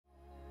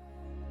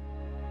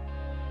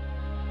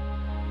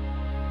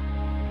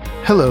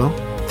Hello,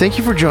 thank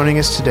you for joining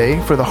us today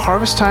for the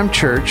Harvest Time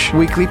Church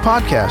weekly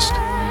podcast.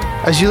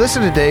 As you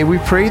listen today, we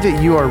pray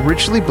that you are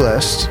richly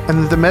blessed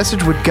and that the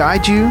message would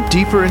guide you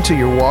deeper into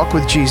your walk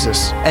with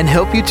Jesus and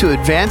help you to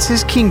advance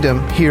His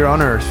kingdom here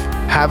on earth.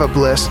 Have a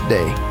blessed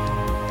day.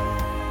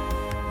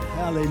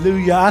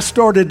 Hallelujah. I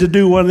started to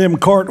do one of them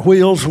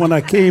cartwheels when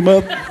I came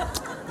up,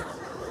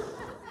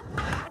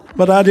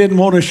 but I didn't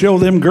want to show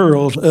them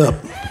girls up.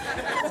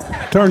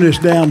 Turn this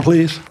down,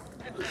 please.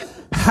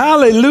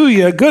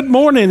 Hallelujah. Good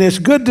morning. It's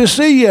good to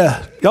see you.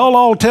 Y'all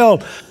all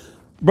tell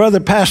Brother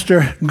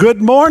Pastor, good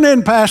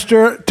morning,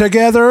 Pastor,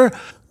 together.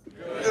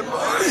 Good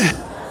morning.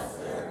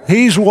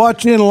 He's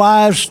watching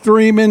live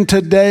streaming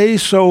today,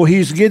 so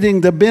he's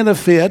getting the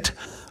benefit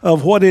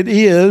of what it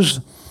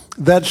is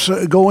that's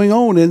going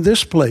on in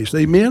this place.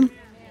 Amen?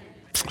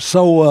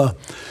 So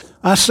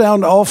I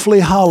sound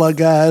awfully hollow,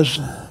 guys.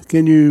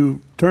 Can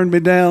you turn me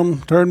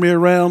down, turn me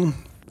around,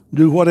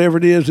 do whatever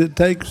it is it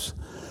takes?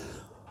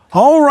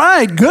 All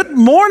right, good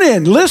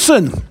morning.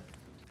 Listen,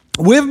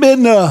 we've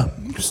been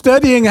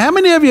studying. How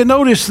many of you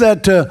noticed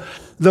that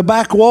the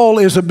back wall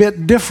is a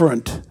bit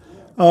different?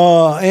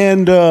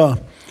 So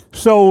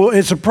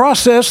it's a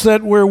process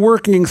that we're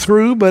working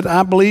through, but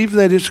I believe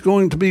that it's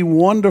going to be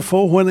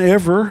wonderful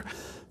whenever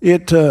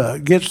it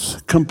gets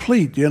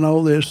complete. You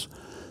know, there's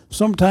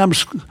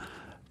sometimes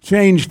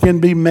change can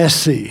be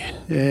messy,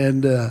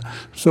 and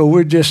so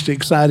we're just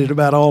excited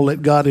about all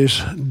that God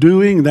is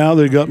doing. Now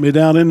they got me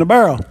down in the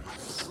barrel.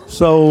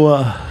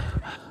 So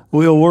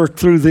we'll work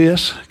through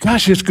this.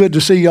 Gosh, it's good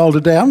to see y'all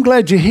today. I'm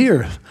glad you're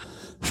here.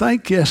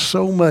 Thank you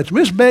so much.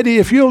 Miss Betty,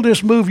 if you'll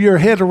just move your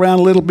head around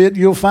a little bit,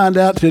 you'll find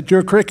out that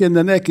your crick in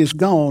the neck is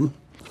gone.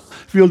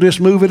 If you'll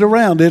just move it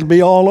around, it'll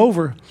be all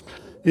over.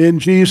 In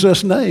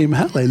Jesus' name,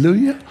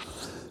 hallelujah.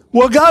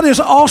 Well, God is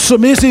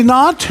awesome, is He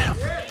not?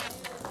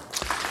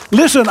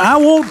 Listen, I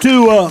want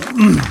to,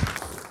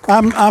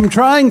 I'm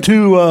trying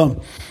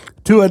to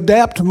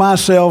adapt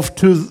myself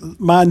to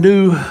my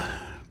new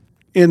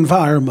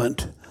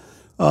environment.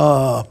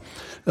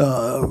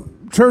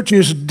 Church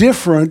is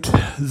different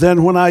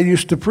than when I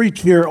used to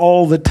preach here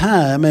all the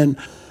time. And,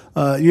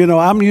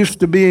 I'm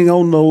used to being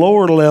on the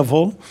lower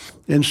level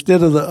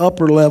instead of the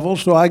upper level,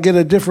 so I get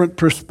a different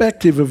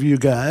perspective of you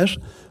guys.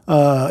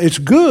 It's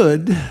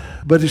good,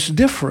 but it's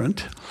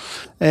different.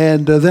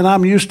 And then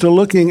I'm used to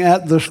looking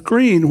at the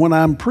screen when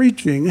I'm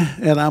preaching,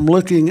 and I'm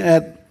looking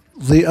at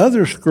the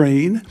other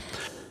screen.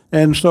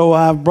 And so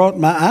I've brought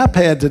my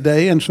iPad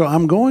today, and so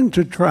I'm going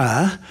to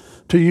try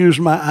to use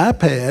my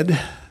iPad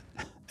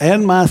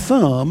and my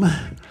thumb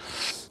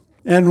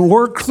and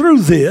work through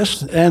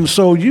this. And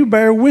so you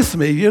bear with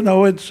me. You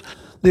know, it's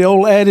the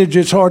old adage,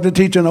 it's hard to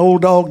teach an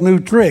old dog new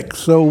tricks.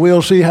 So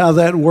we'll see how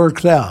that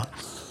works out.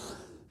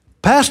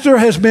 Pastor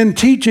has been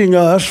teaching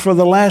us for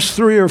the last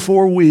 3 or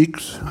 4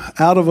 weeks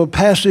out of a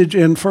passage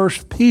in 1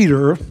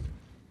 Peter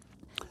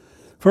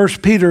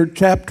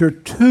chapter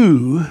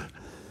 2.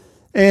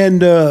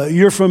 And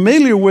you're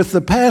familiar with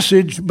the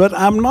passage, but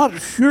I'm not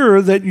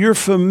sure that you're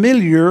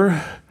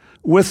familiar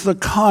with the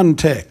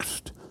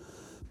context.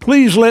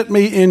 Please let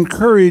me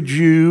encourage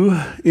you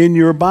in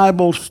your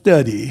Bible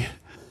study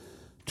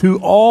to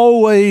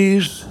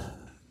always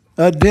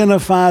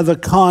identify the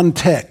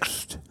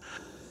context.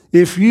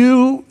 If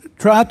you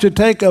try to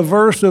take a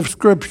verse of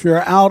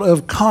Scripture out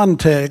of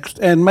context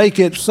and make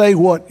it say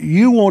what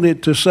you want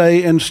it to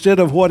say instead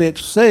of what it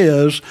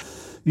says,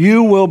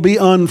 you will be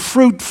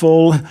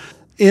unfruitful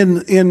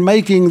in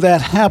making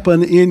that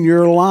happen in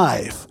your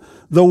life.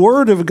 The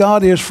Word of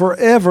God is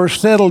forever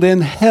settled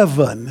in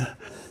heaven.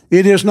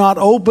 It is not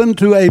open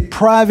to a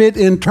private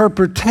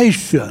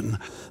interpretation.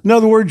 In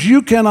other words,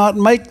 you cannot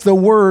make the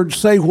Word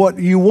say what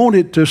you want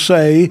it to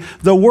say.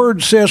 The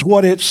Word says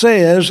what it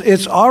says.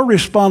 It's our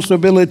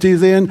responsibility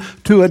then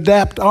to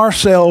adapt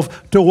ourselves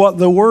to what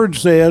the Word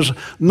says,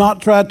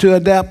 not try to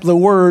adapt the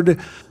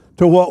Word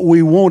to what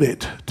we want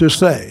it to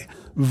say.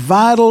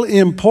 Vital,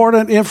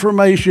 important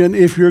information.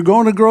 If you're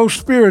going to grow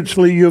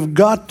spiritually, you've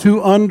got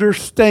to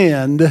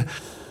understand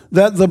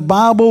that the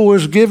Bible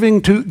was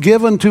given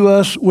to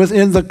us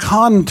within the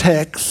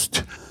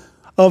context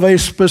of a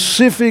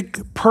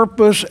specific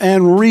purpose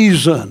and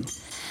reason.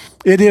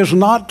 It is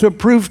not to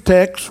proof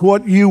text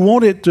what you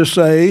want it to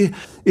say.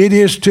 It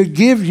is to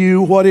give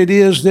you what it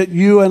is that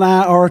you and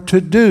I are to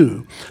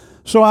do.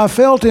 So I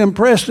felt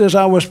impressed as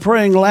I was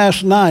praying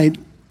last night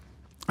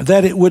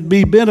that it would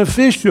be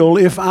beneficial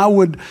if I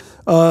would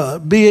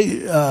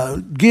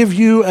give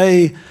you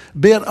a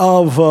bit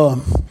of.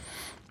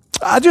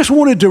 I just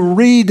wanted to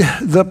read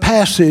the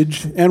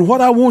passage, and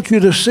what I want you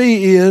to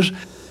see is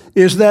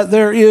that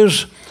there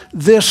is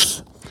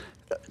this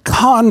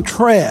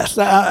contrast.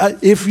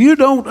 If you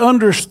don't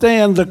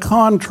understand the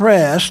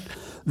contrast,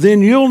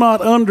 then you'll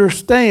not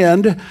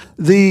understand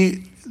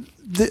the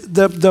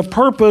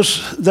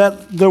purpose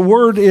that the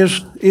Word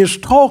is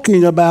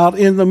talking about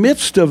in the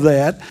midst of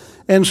that.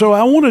 And so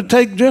I want to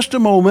take just a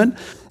moment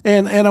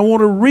and I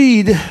want to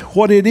read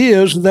what it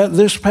is that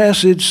this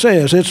passage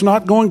says. It's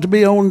not going to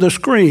be on the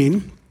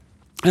screen,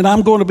 and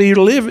I'm going to be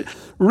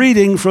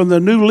reading from the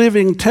New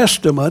Living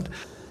Testament.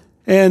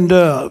 And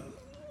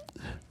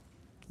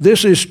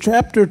this is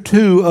chapter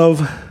 2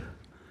 of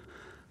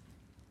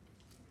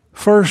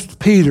 1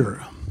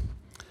 Peter.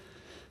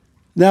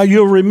 Now,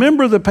 you'll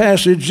remember the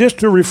passage just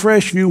to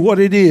refresh you what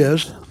it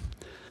is.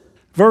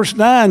 Verse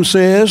 9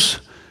 says,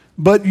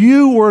 "But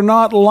you were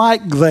not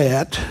like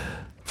that,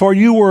 for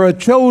you were a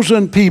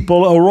chosen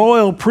people, a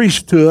royal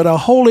priesthood, a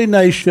holy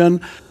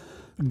nation,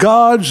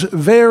 God's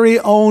very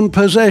own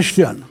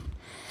possession.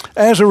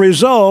 As a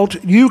result,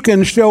 you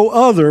can show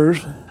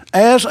others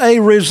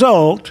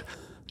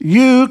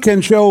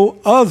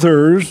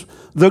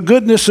the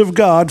goodness of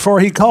God, for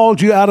he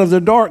called you out of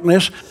the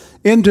darkness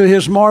into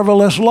his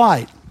marvelous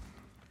light."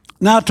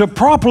 Now, to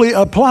properly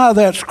apply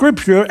that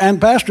scripture, and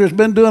Pastor has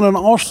been doing an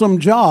awesome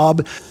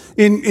job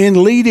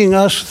in leading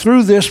us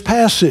through this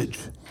passage.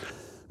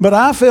 But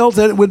I felt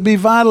that it would be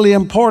vitally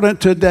important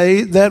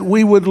today that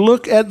we would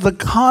look at the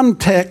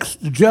context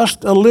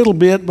just a little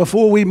bit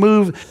before we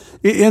move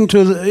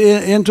into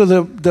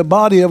the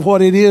body of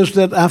what it is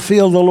that I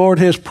feel the Lord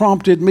has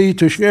prompted me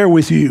to share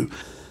with you.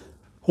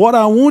 What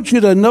I want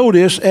you to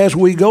notice as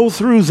we go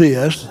through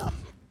this,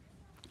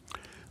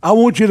 I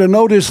want you to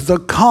notice the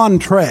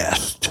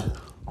contrast.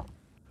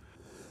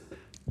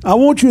 I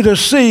want you to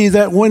see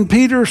that when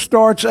Peter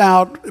starts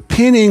out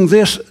penning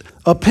this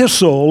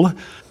epistle,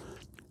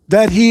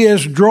 that he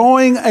is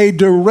drawing a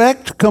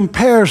direct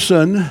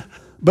comparison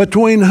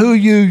between who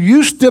you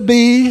used to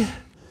be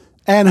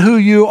and who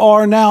you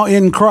are now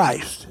in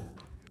Christ.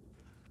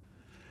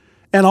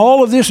 And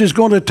all of this is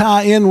going to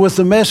tie in with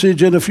the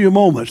message in a few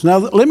moments. Now,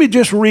 let me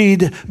just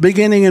read,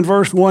 beginning in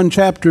verse 1,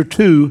 chapter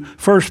 2,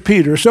 1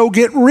 Peter. "So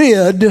get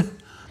rid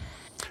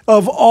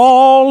of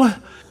all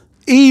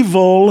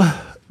evil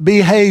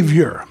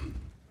behavior.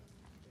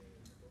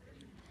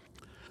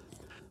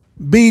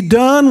 Be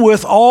done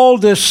with all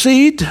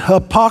deceit,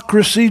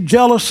 hypocrisy,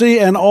 jealousy,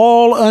 and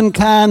all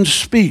unkind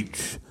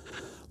speech.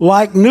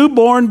 Like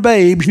newborn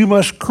babes, you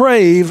must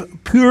crave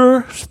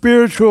pure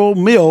spiritual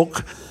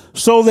milk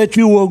so that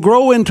you will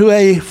grow into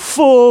a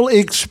full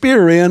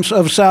experience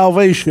of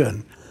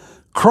salvation.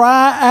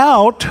 Cry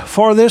out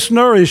for this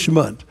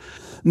nourishment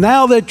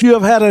now that you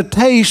have had a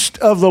taste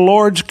of the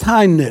Lord's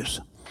kindness.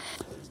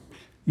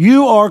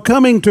 You are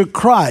coming to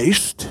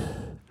Christ,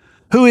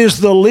 who is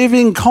the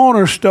living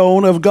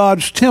cornerstone of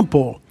God's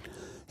temple.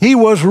 He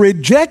was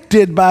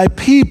rejected by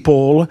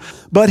people,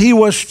 but he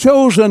was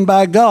chosen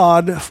by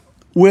God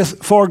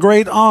for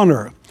great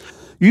honor.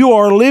 You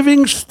are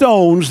living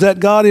stones that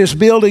God is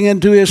building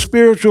into his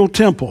spiritual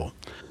temple.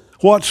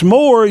 What's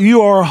more,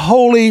 you are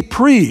holy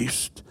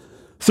priests.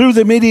 Through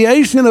the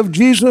mediation of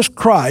Jesus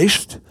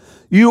Christ,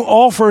 you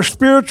offer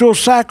spiritual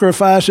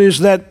sacrifices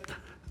that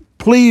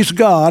please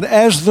God.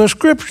 As the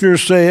scripture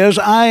says,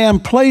 I am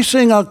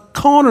placing a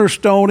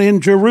cornerstone in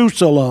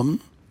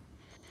Jerusalem,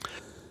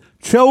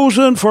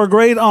 chosen for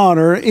great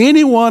honor.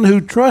 Anyone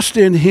who trusts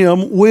in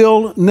him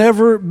will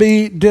never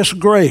be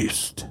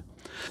disgraced.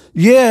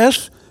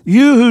 Yes,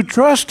 you who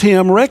trust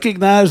him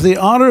recognize the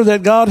honor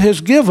that God has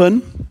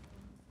given,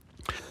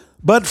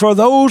 but for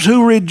those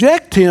who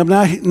reject him,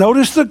 now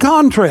notice the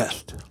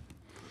contrast.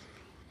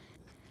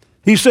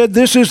 He said,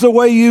 this is the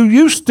way you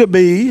used to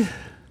be,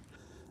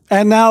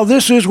 and now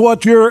this is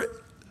what your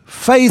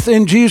faith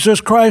in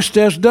Jesus Christ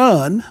has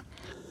done.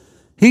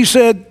 He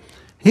said,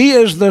 he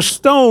is the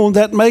stone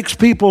that makes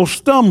people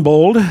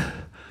stumble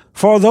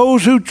for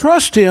those who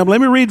trust him. Let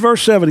me read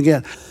verse 7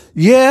 again.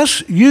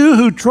 Yes, you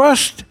who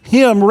trust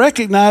him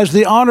recognize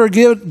the honor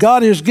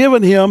God has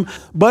given him,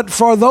 but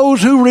for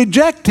those who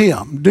reject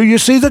him, do you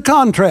see the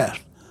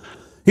contrast?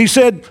 He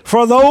said,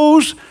 for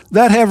those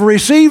that have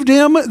received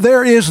him,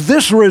 there is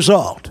this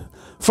result.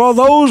 For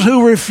those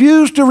who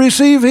refuse to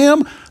receive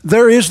him,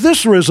 there is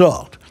this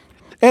result.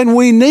 And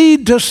we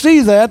need to see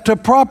that to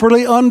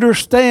properly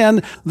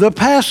understand the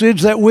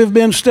passage that we've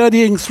been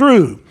studying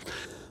through.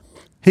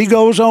 He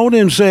goes on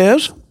and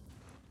says,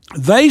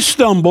 they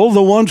stumble,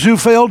 the ones who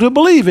fail to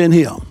believe in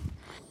him.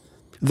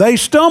 They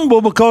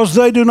stumble because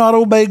they do not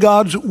obey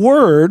God's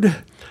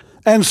word,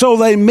 and so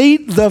they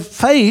meet the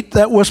fate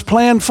that was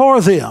planned for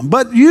them.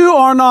 But you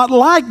are not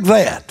like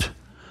that.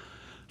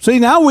 See,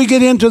 now we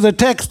get into the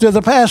text of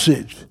the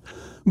passage.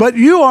 But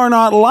you are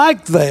not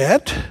like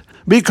that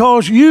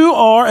because you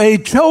are a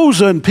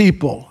chosen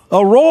people,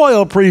 a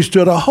royal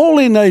priesthood, a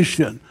holy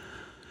nation.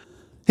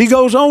 He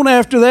goes on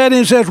after that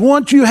and says,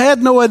 once you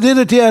had no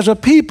identity as a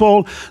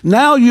people,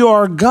 now you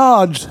are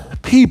God's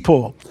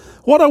people.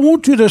 What I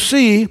want you to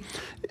see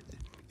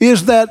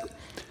is that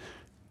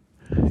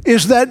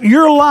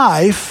your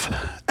life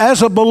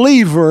as a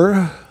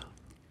believer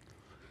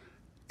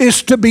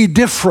is to be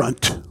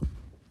different.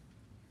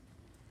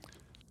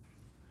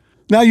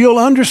 Now, you'll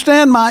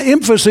understand my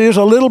emphasis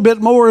a little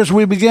bit more as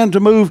we begin to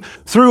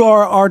move through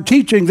our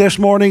teaching this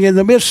morning in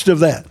the midst of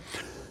that.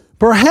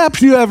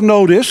 Perhaps you have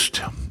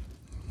noticed,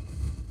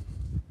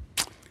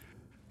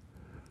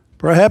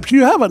 perhaps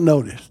you haven't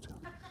noticed.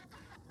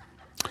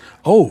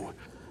 Oh,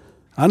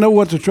 I know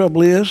what the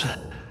trouble is.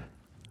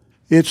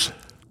 It's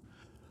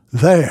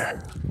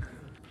there.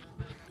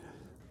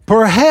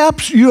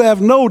 Perhaps you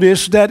have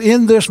noticed that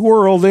in this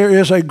world there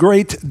is a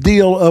great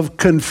deal of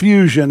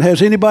confusion.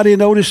 Has anybody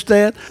noticed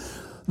that?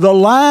 The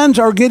lines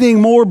are getting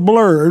more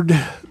blurred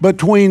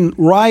between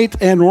right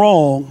and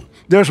wrong.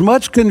 There's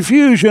much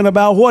confusion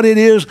about what it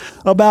is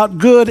about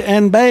good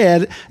and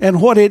bad, and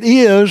what it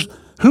is,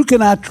 who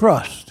can I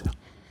trust?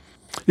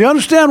 You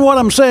understand what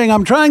I'm saying?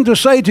 I'm trying to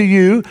say to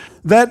you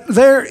that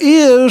there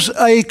is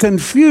a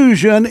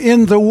confusion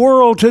in the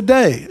world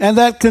today, and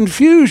that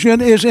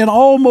confusion is in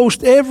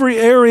almost every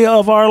area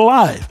of our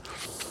life.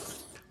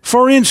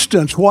 For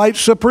instance, white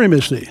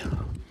supremacy,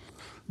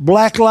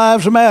 Black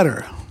Lives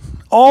Matter,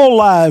 all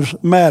lives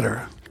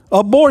matter,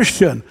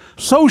 abortion,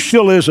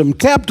 socialism,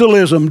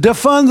 capitalism,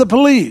 defund the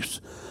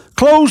police,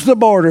 close the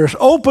borders,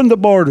 open the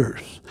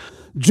borders,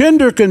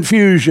 gender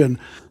confusion,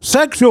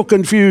 sexual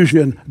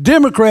confusion,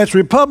 Democrats,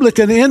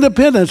 Republican,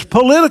 independents,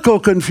 political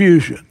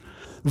confusion,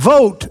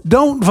 vote,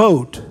 don't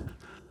vote,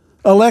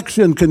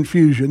 election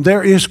confusion.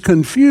 There is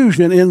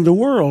confusion in the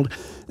world.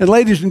 And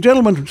ladies and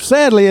gentlemen,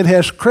 sadly, it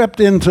has crept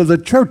into the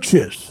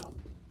churches.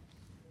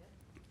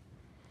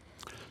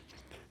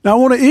 Now, I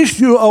want to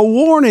issue a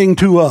warning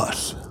to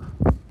us.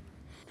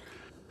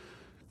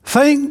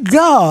 Thank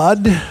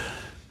God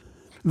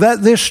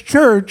that this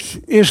church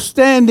is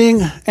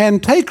standing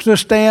and takes a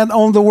stand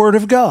on the Word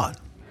of God.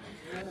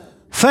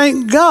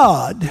 Thank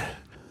God.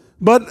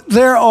 But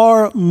there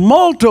are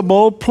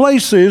multiple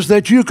places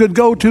that you could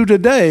go to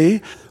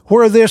today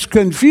where this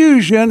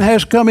confusion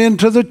has come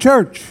into the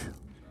church,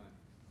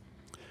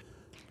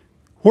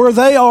 where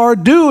they are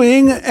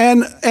doing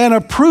and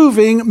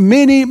approving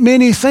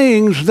many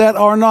things that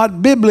are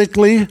not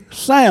biblically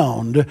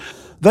sound.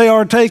 They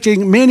are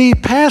taking many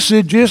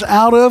passages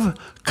out of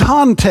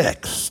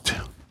context.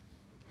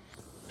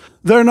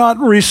 They're not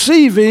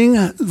receiving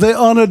the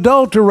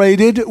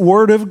unadulterated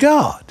Word of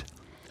God.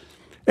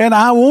 And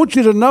I want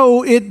you to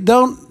know it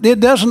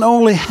doesn't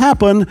only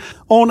happen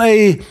on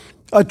a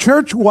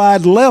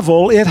church-wide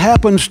level, it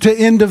happens to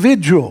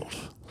individuals.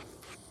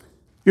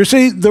 You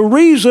see, the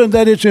reason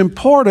that it's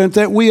important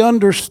that we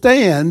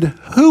understand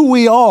who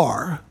we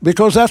are,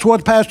 because that's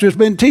what Pastor's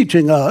been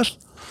teaching us,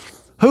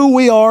 who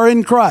we are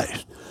in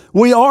Christ.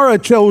 We are a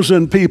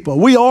chosen people.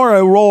 We are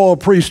a royal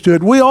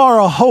priesthood. We are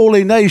a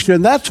holy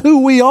nation. That's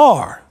who we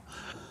are.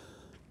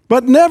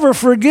 But never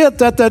forget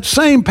that that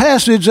same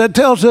passage that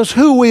tells us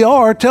who we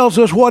are tells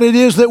us what it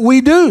is that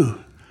we do.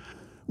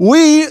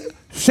 We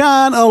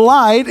shine a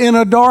light in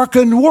a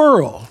darkened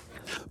world.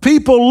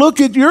 People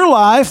look at your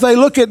life, they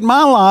look at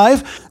my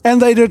life,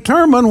 and they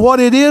determine what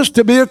it is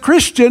to be a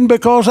Christian,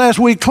 because as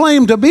we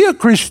claim to be a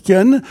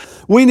Christian,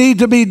 we need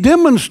to be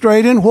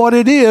demonstrating what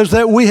it is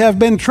that we have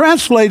been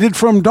translated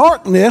from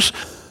darkness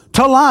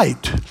to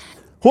light.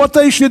 What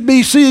they should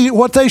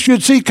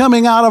see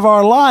coming out of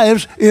our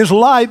lives is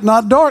light,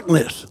 not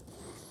darkness,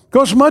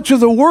 because much of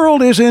the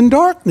world is in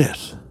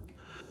darkness.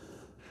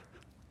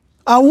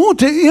 I want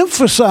to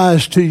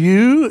emphasize to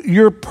you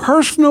your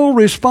personal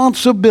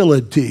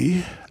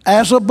responsibility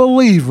as a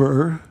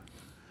believer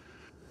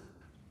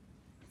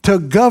to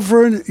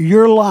govern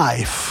your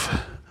life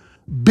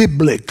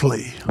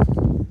biblically.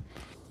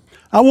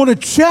 I want to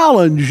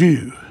challenge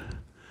you,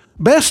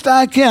 best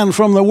I can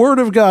from the Word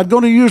of God.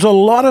 Going to use a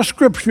lot of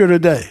scripture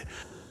today.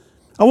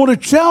 I want to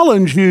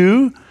challenge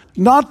you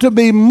not to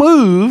be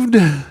moved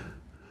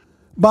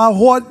by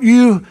what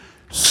you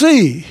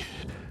see.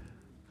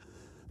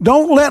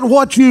 Don't let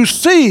what you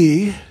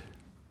see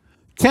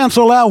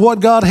cancel out what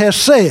God has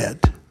said.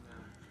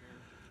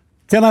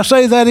 Can I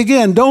say that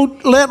again?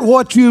 Don't let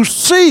what you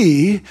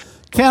see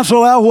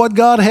cancel out what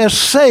God has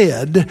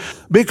said,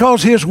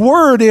 because His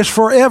Word is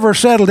forever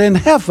settled in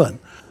heaven.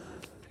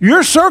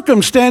 Your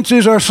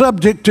circumstances are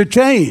subject to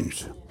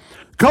change.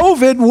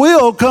 COVID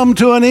will come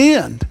to an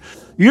end.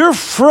 Your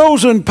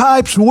frozen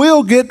pipes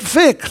will get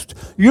fixed.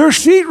 Your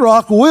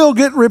sheetrock will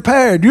get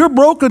repaired. Your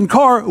broken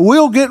car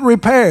will get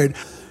repaired.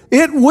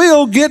 It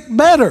will get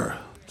better.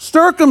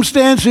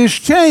 Circumstances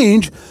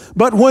change,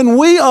 but when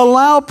we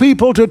allow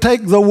people to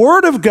take the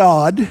Word of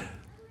God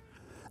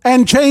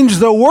and change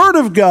the Word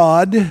of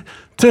God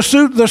to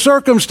suit the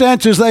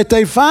circumstances that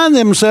they find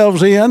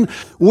themselves in,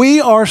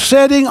 we are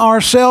setting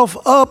ourselves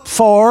up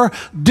for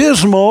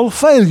dismal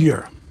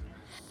failure.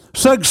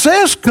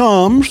 Success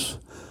comes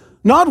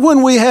not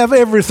when we have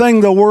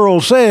everything the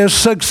world says.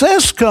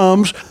 Success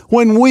comes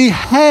when we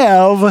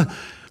have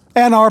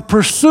and are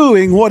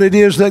pursuing what it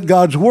is that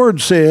God's Word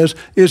says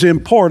is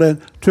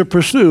important to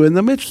pursue in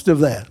the midst of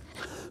that.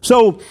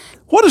 So,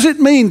 what does it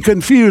mean,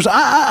 confuse?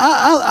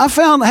 I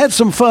had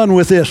some fun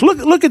with this.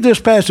 Look at this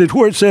passage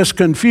where it says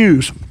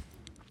confuse.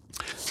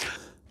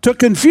 To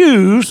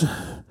confuse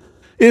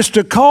is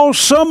to cause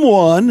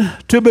someone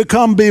to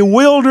become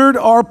bewildered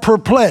or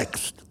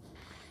perplexed.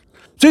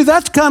 See,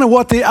 that's kind of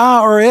what the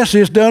IRS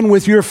has done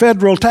with your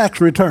federal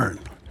tax return.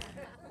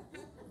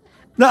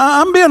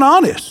 Now, I'm being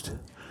honest.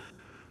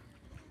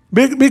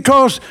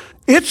 Because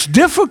it's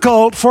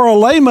difficult for a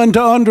layman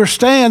to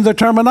understand the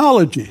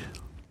terminology.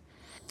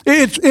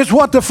 It's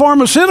what the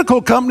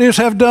pharmaceutical companies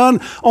have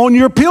done on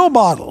your pill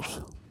bottles.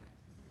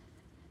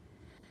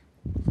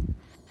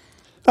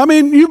 I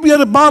mean, you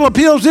get a bottle of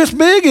pills this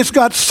big, it's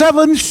got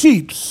 7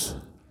 sheets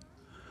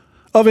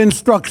of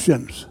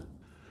instructions,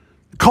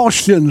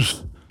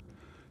 cautions,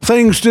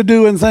 things to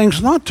do and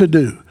things not to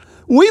do.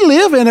 We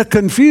live in a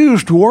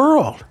confused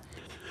world.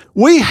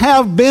 We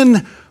have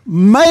been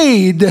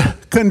made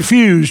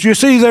confused. You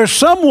see, there's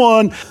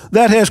someone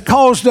that has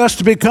caused us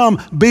to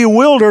become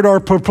bewildered or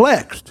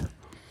perplexed.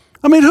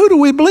 I mean, who do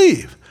we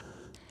believe?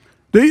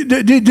 Do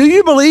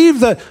you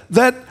believe that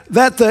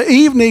the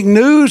evening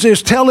news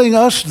is telling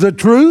us the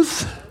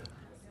truth?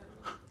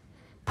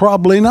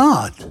 Probably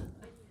not.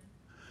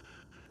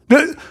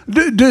 Do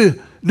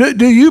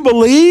you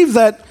believe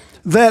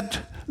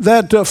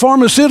that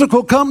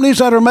pharmaceutical companies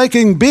that are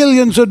making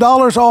billions of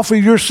dollars off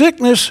of your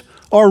sickness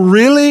are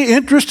really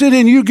interested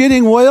in you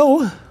getting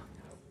well?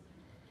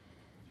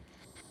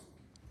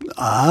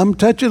 I'm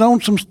touching on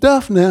some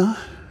stuff now.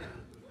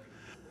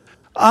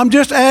 I'm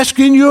just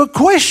asking you a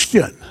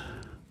question.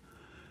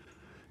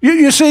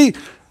 You see,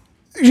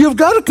 you've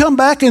got to come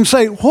back and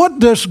say, what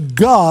does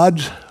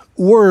God's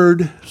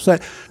Word say?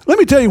 Let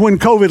me tell you when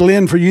COVID will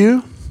end for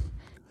you,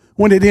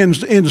 when it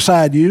ends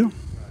inside you.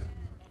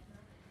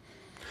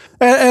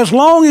 As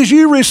long as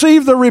you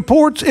receive the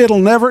reports, it'll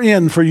never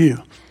end for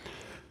you.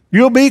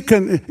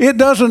 It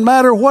doesn't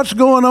matter what's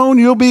going on,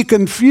 you'll be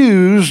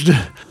confused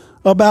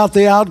about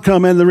the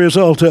outcome and the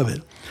result of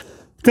it.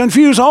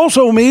 Confuse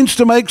also means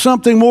to make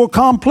something more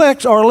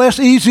complex or less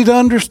easy to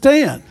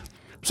understand.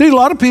 See, a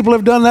lot of people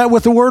have done that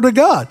with the Word of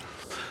God.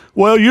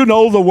 Well, you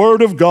know, the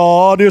Word of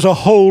God is a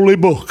holy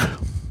book.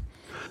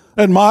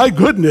 And my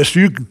goodness,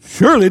 you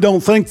surely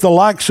don't think the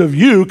likes of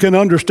you can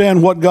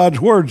understand what God's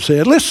Word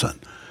said. Listen,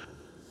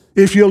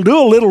 if you'll do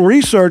a little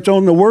research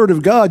on the Word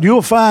of God,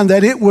 you'll find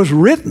that it was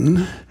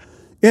written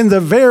in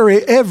the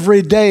very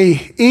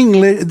everyday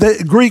English,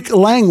 the Greek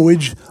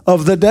language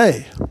of the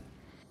day.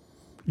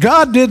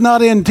 God did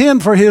not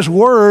intend for His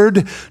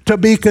Word to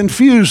be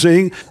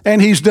confusing,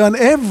 and He's done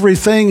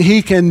everything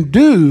He can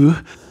do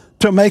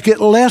to make it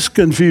less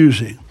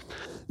confusing.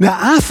 Now,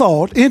 I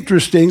thought,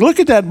 interesting, look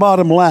at that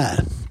bottom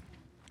line.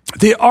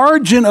 The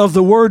origin of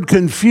the word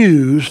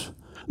confuse,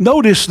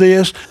 notice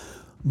this,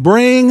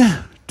 bring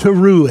to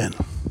ruin.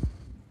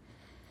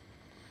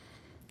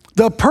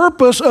 The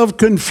purpose of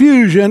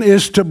confusion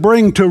is to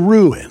bring to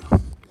ruin.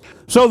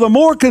 So the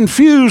more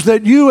confused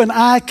that you and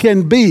I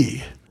can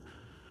be,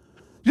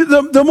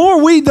 the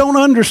more we don't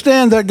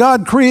understand that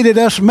God created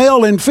us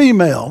male and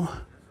female,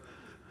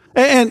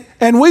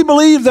 and we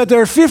believe that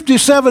there are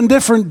 57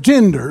 different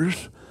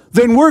genders,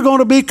 then we're going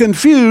to be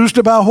confused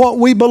about what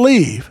we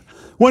believe.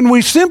 When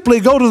we simply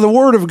go to the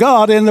Word of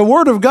God, and the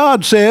Word of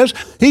God says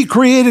He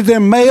created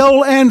them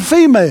male and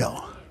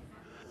female.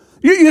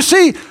 You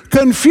see,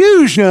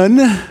 confusion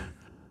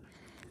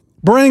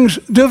brings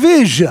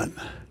division.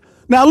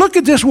 Now look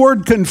at this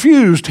word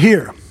confused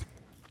here.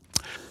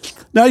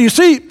 Now you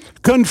see,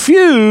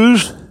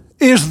 confused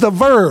is the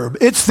verb.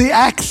 It's the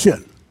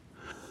action.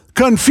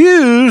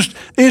 Confused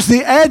is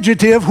the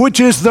adjective, which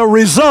is the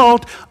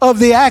result of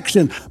the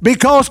action.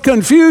 Because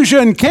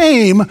confusion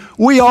came,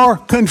 we are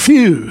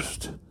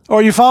confused.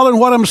 Are you following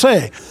what I'm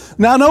saying?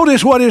 Now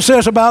notice what it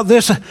says about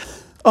this,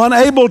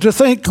 unable to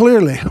think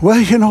clearly. Well,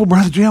 you know,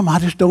 Brother Jim, I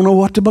just don't know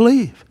what to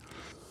believe.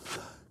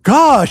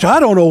 Gosh, I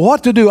don't know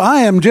what to do.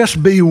 I am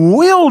just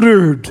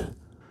bewildered.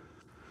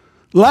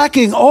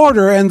 Lacking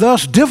order and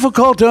thus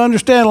difficult to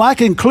understand,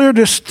 lacking clear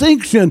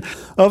distinction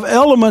of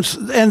elements,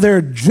 and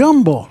they're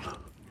jumbled.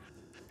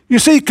 You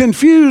see,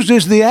 confused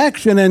is the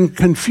action and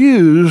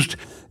confused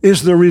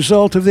is the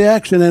result of the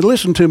action. And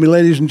listen to me,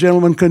 ladies and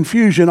gentlemen,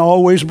 confusion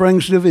always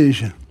brings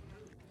division.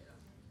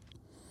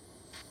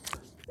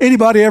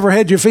 Anybody ever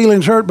had your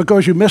feelings hurt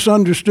because you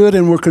misunderstood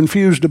and were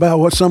confused about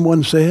what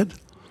someone said?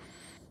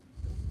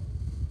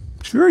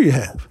 Sure you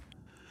have.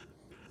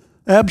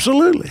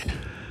 Absolutely.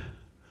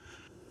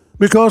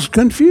 Because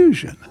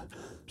confusion.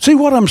 See,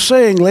 what I'm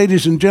saying,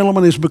 ladies and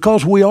gentlemen, is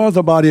because we are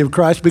the body of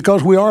Christ,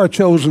 because we are a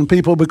chosen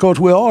people, because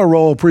we are a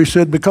royal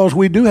priesthood, because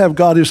we do have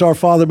God as our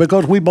Father,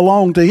 because we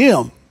belong to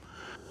Him,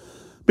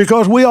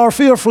 because we are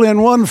fearfully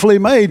and wonderfully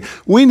made,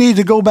 we need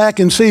to go back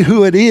and see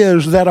who it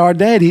is that our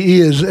daddy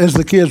is, as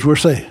the kids were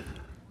saying.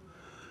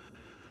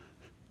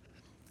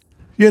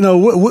 You know,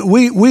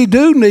 we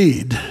do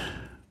need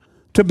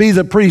to be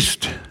the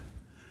priest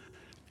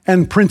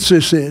and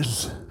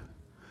princesses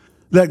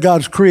that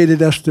God's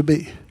created us to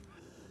be.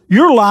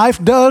 Your life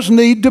does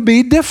need to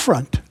be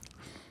different.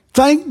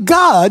 Thank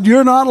God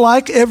you're not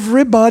like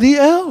everybody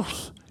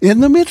else in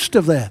the midst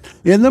of that.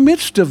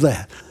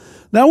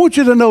 Now I want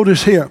you to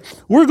notice here,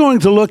 we're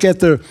going to look at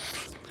the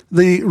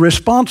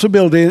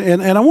responsibility,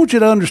 and I want you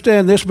to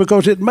understand this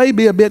because it may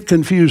be a bit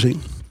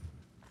confusing.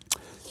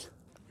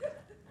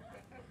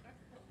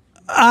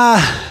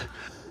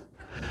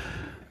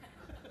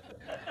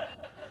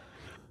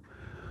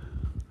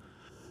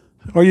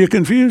 Are you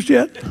confused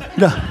yet?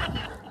 No.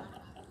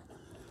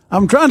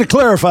 I'm trying to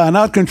clarify,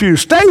 not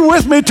confused. Stay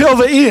with me till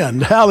the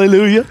end.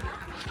 Hallelujah.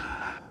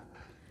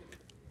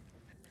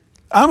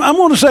 I'm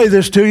going to say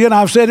this to you, and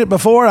I've said it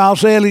before, and I'll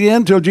say it again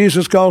until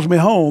Jesus calls me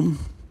home.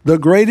 The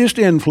greatest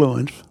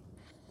influence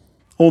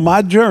on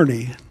my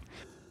journey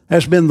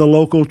has been the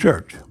local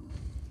church.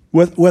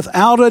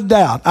 Without a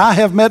doubt. I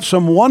have met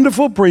some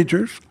wonderful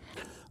preachers.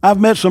 I've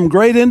met some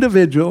great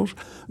individuals.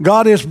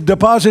 God has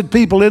deposited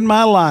people in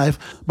my life.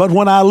 But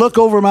when I look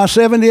over my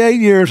 78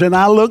 years and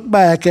I look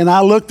back and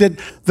I looked at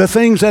the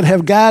things that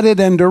have guided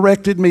and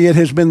directed me, it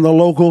has been the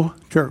local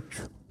church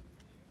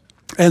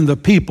and the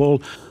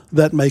people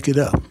that make it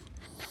up.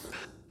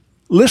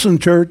 Listen,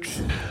 church,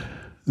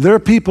 there are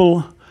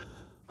people,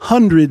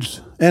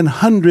 hundreds and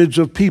hundreds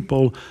of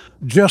people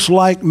just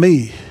like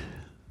me.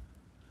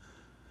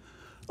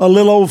 A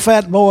little old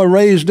fat boy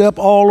raised up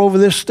all over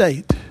this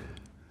state,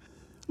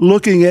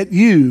 looking at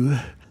you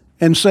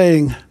and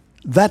saying,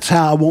 that's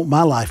how I want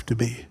my life to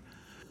be.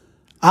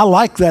 I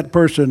like that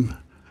person.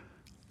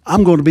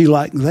 I'm going to be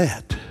like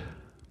that.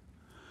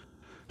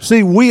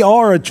 See, we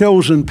are a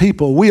chosen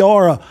people. We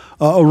are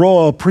a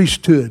royal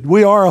priesthood.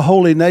 We are a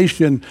holy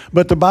nation.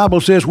 But the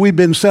Bible says we've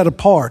been set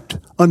apart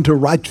unto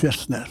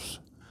righteousness.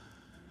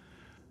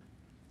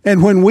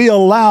 And when we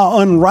allow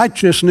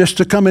unrighteousness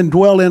to come and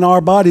dwell in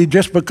our body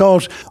just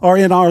because, or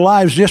in our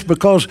lives just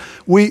because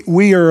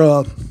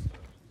we're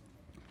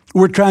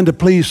trying to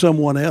please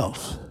someone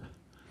else.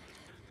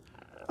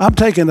 I'm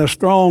taking a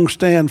strong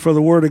stand for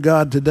the Word of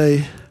God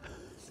today.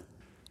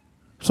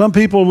 Some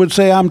people would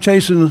say I'm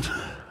chasing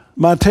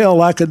my tail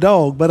like a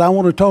dog, but I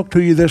want to talk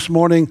to you this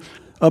morning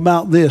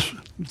about this.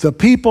 The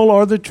people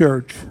are the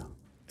church,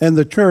 and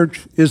the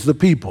church is the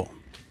people.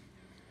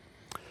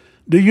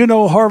 Do you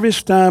know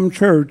Harvest Time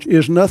Church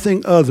is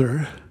nothing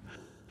other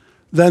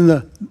than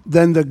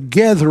the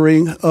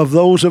gathering of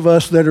those of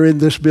us that are in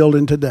this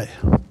building today?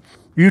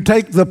 You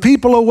take the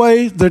people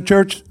away, the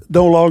church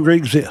no longer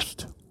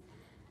exists.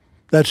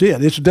 That's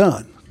it. It's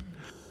done.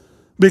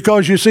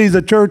 Because you see,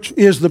 the church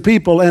is the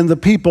people, and the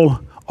people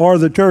are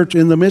the church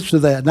in the midst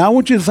of that. Now, I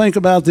want you to think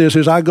about this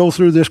as I go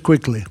through this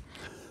quickly.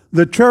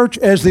 The church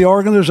as the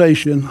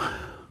organization,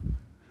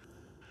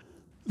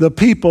 the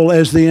people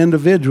as the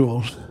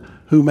individuals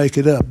who make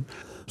it up.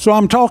 So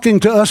I'm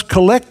talking to us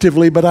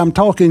collectively, but I'm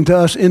talking to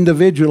us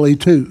individually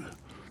too.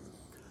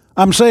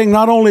 I'm saying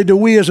not only do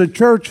we as a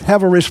church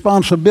have a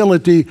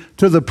responsibility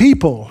to the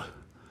people,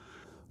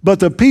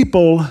 but the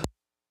people,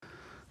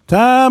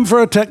 time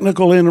for a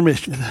technical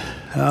intermission.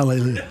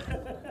 Hallelujah.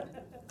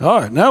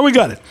 All right, now we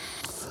got it.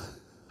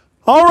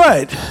 All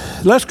right,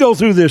 let's go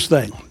through this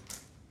thing.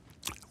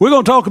 We're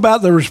going to talk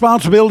about the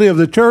responsibility of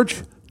the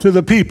church to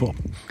the people.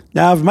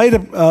 Now, I've made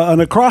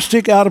an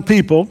acrostic out of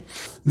people.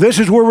 This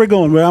is where we're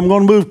going. I'm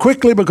going to move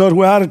quickly because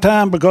we're out of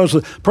time because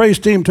the praise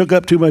team took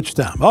up too much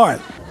time. All right.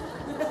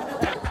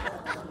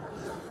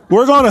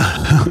 We're going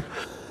to...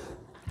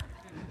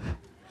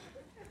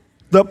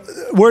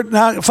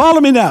 now,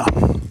 follow me now.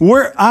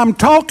 I'm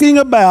talking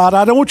about,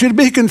 I don't want you to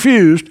be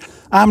confused,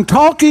 I'm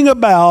talking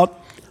about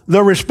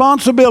the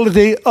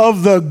responsibility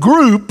of the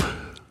group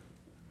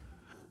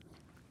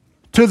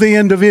to the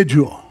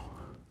individual.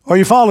 Are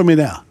you following me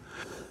now?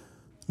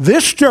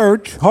 This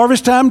church,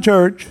 Harvest Time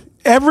Church,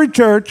 every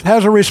church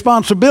has a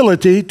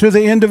responsibility to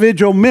the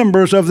individual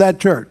members of that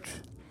church,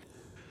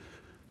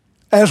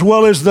 as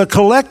well as the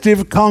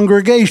collective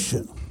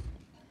congregation.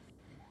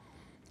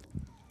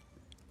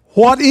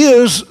 What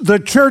is the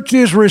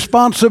church's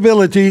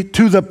responsibility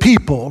to the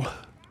people,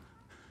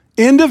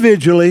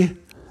 individually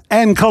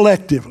and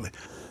collectively?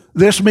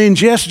 This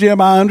means, yes,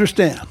 Jim, I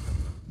understand.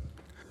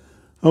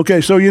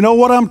 Okay, so you know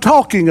what I'm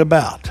talking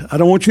about. I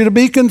don't want you to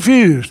be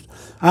confused.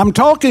 I'm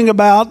talking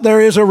about there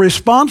is a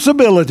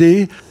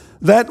responsibility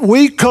that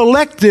we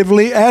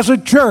collectively as a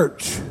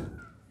church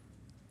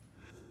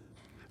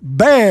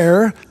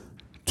bear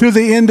to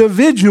the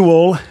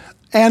individual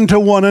and to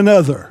one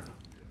another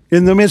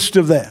in the midst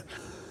of that.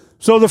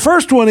 So the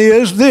first one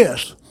is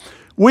this: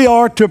 we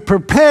are to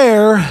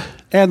prepare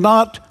and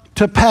not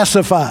to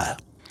pacify.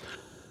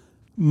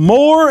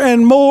 More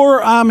and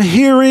more I'm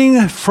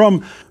hearing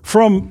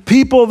from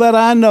people that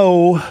I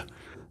know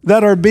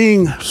that are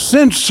being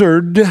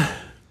censored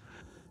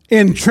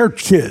in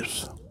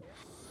churches.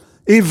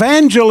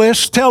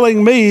 Evangelists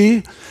telling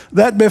me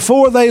that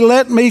before they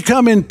let me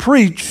come and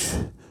preach,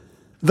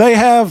 they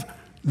have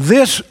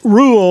this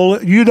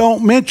rule: you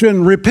don't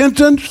mention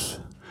repentance,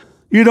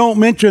 you don't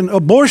mention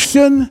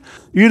abortion,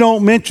 you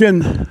don't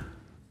mention...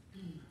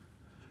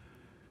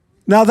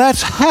 Now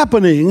that's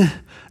happening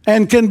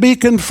and can be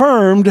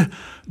confirmed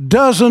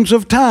dozens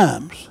of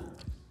times.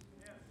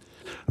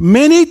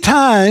 Many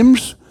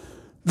times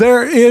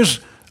there is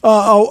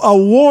a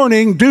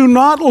warning: do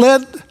not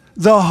let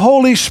the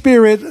Holy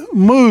Spirit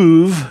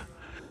move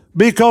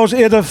because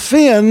it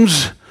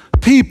offends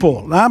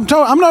people. Now,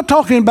 I'm not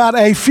talking about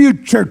a few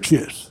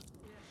churches.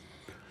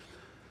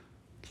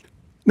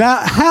 Now,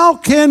 how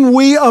can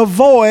we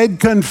avoid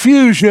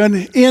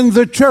confusion in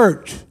the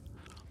church?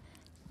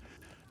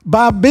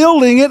 By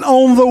building it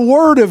on the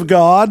Word of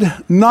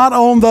God, not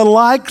on the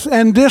likes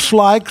and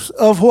dislikes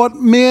of what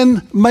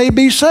men may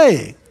be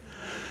saying.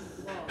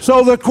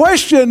 So the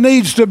question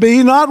needs to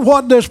be not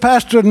what does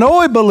Pastor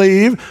Noe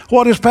believe,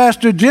 what does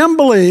Pastor Jim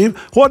believe,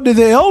 what do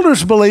the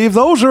elders believe.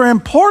 Those are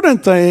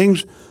important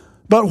things,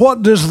 but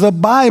what does the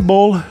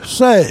Bible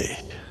say?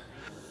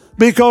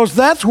 Because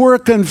that's where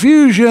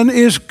confusion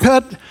is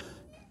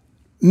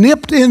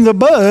nipped in the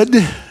bud,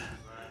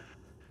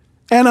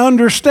 and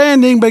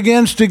understanding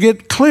begins to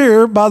get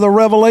clear by the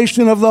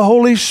revelation of the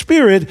Holy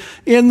Spirit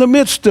in the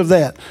midst of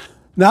that.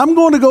 Now, I'm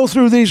going to go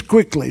through these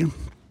quickly.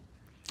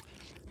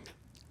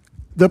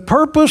 The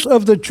purpose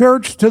of the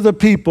church to the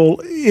people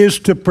is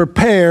to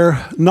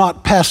prepare,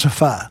 not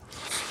pacify.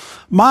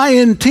 My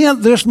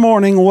intent this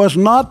morning was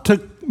not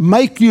to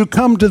make you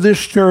come to this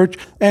church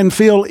and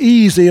feel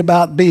easy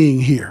about being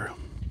here.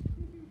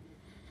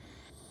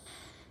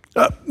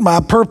 My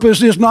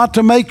purpose is not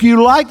to make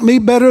you like me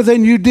better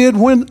than you did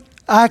when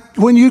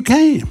you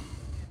came.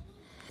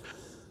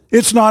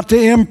 It's not to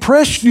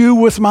impress you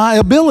with my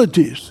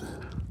abilities.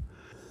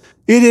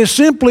 It is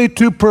simply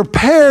to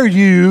prepare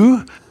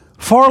you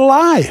for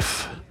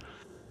life.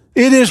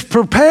 It is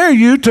prepare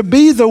you to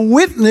be the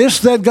witness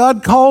that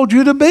God called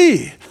you to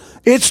be.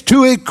 It's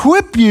to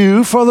equip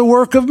you for the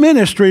work of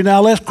ministry.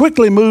 Now let's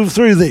quickly move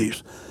through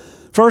these.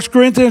 1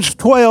 Corinthians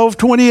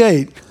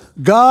 12:28.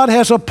 God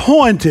has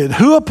appointed.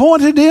 Who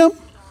appointed him?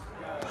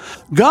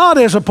 God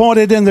has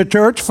appointed in the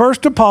church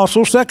first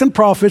apostles, second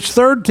prophets,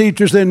 third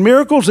teachers, then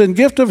miracles and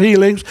gift of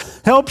healings,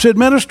 helps,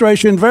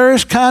 administration,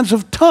 various kinds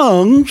of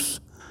tongues.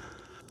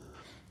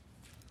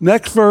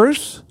 Next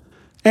verse.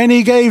 And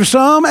he gave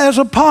some as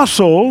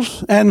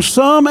apostles, and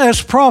some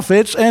as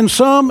prophets, and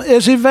some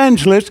as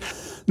evangelists.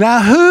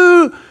 Now,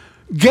 who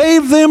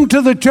gave them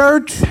to the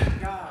church?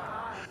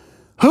 God.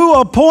 Who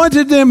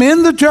appointed them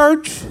in the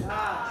church?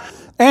 God.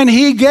 And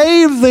he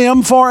gave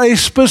them for a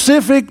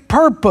specific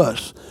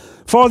purpose,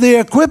 for the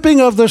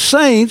equipping of the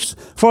saints,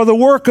 for the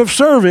work of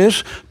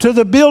service, to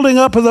the building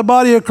up of the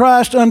body of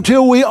Christ,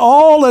 until we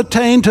all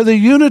attain to the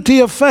unity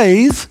of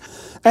faith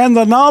and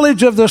the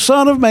knowledge of the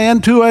Son of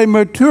Man, to a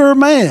mature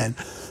man.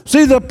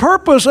 See, the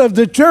purpose of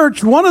the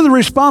church, one of the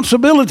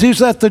responsibilities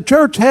that the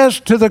church has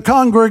to the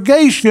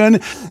congregation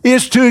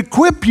is to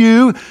equip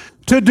you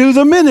to do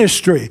the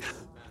ministry,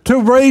 to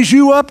raise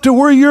you up to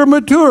where you're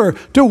mature,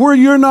 to where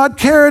you're not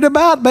carried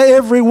about by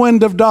every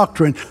wind of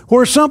doctrine.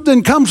 Where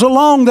something comes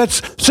along that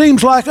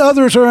seems like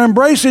others are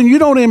embracing, you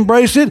don't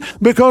embrace it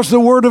because the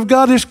Word of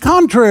God is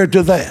contrary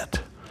to that.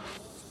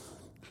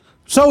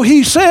 So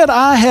he said,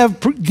 I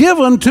have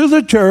given to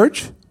the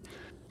church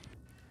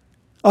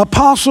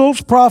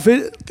apostles,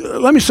 prophets.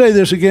 Let me say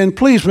this again,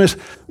 please, miss.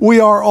 We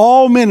are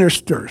all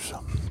ministers.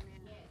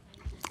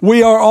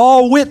 We are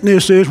all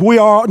witnesses. We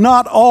are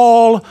not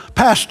all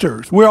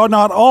pastors. We are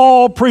not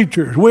all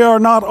preachers. We are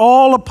not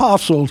all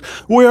apostles.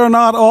 We are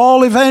not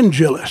all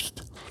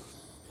evangelists.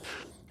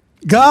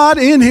 God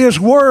in his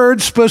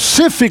word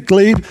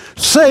specifically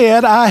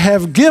said, I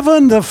have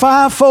given the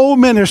fivefold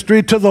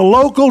ministry to the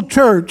local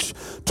church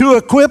to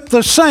equip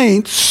the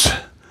saints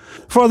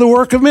for the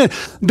work of men.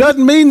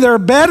 Doesn't mean they're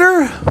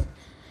better.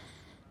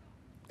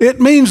 It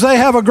means they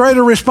have a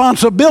greater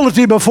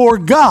responsibility before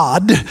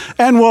God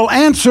and will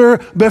answer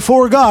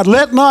before God.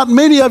 Let not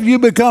many of you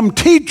become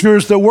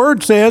teachers, the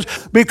word says,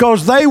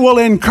 because they will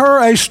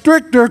incur a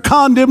stricter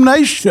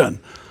condemnation.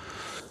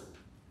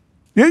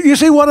 You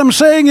see what I'm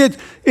saying?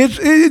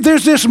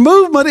 There's this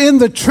movement in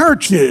the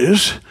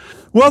churches,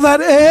 well, that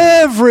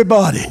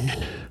everybody.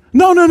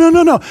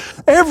 No.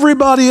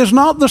 Everybody is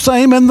not the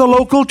same in the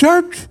local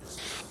church.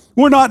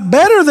 We're not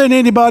better than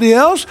anybody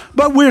else,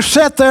 but we're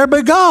set there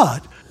by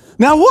God.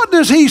 Now, what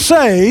does he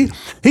say?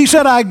 He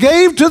said, I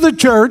gave to the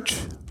church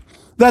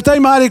that they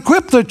might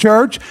equip the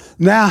church.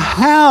 Now,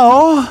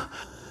 how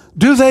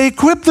do they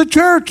equip the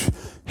church?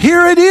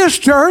 Here it is,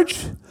 church.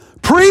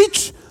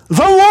 Preach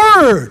the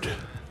word.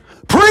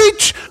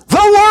 Preach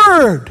the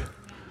word.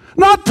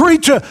 Not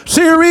preach a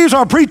series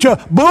or preach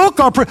a book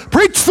or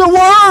preach the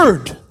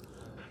word.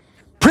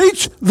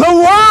 Preach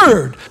the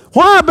word.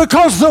 Why?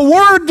 Because the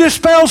word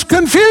dispels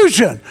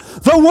confusion.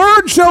 The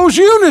word shows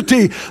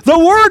unity. The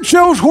word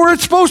shows where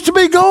it's supposed to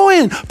be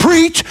going.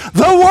 Preach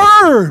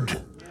the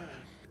word.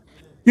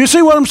 You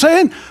see what I'm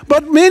saying?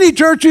 But many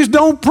churches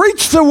don't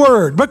preach the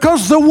word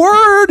because the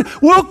word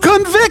will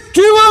convict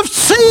you of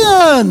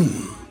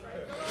sin.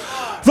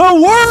 The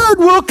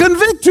word will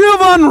convict you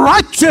of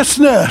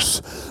unrighteousness.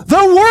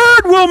 The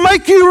word will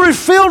make you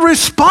feel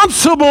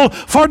responsible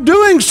for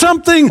doing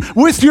something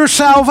with your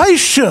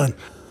salvation.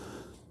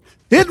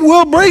 It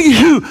will bring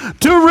you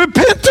to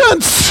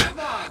repentance.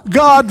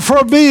 God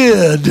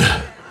forbid.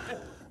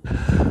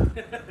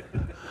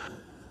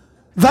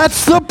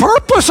 That's the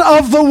purpose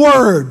of the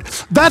word.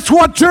 That's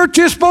what church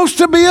is supposed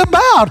to be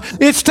about.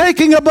 It's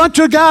taking a bunch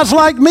of guys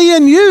like me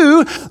and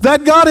you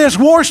that God has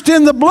washed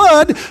in the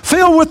blood,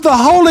 filled with the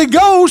Holy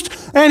Ghost,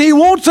 and he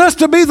wants us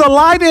to be the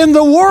light in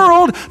the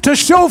world to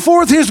show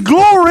forth his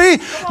glory,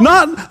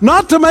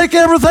 not to make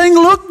everything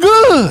look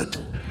good.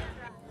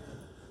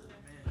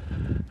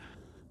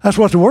 That's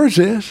what the word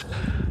says.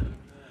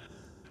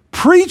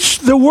 Preach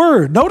the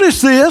word.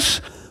 Notice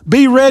this.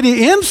 Be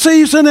ready in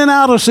season and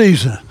out of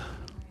season.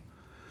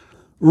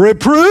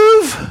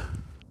 Reprove,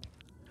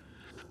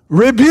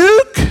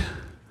 rebuke,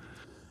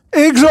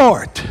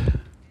 exhort.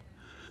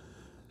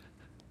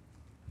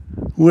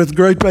 with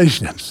great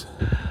patience.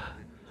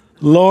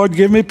 Lord,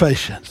 give me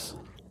patience.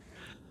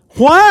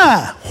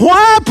 Why?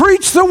 Why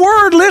preach the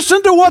word?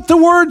 Listen to what the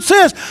word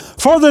says.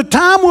 For the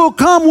time will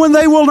come when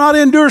they will not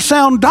endure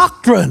sound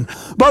doctrine,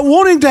 but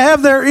wanting to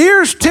have their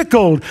ears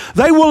tickled,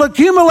 they will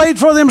accumulate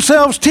for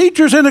themselves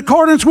teachers in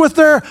accordance with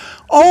their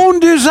own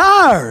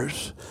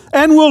desires,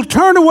 and will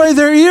turn away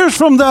their ears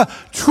from the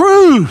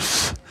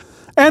truth,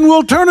 and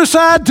will turn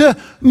aside to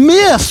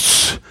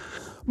myths.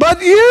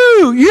 But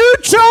you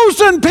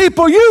chosen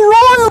people, you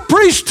royal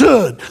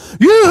priesthood,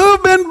 you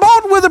who've been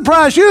bought with a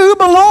price, you who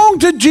belong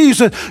to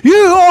Jesus,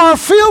 you who are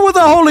filled with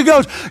the Holy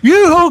Ghost,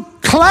 you who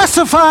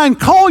classify and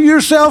call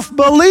yourself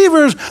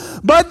believers,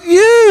 but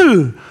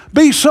you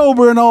be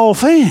sober in all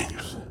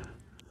things.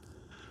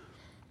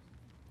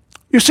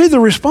 You see, the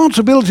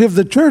responsibility of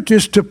the church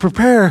is to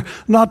prepare,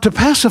 not to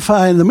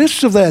pacify in the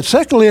midst of that.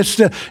 Secondly, it's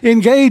to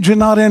engage and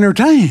not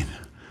entertain.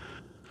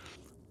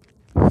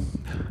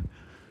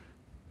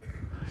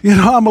 You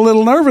know, I'm a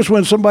little nervous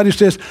when somebody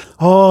says,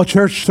 oh,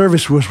 church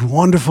service was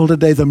wonderful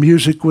today. The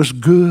music was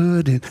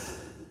good. And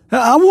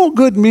I want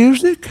good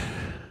music.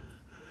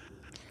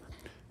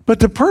 But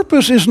the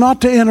purpose is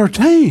not to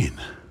entertain.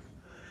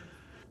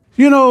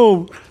 You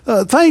know,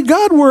 thank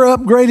God we're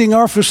upgrading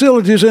our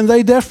facilities, and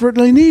they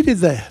desperately needed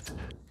that.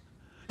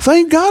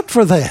 Thank God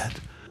for that.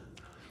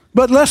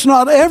 But let's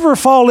not ever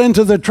fall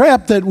into the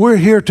trap that we're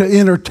here to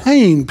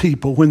entertain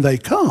people when they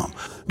come.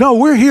 No,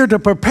 we're here to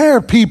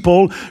prepare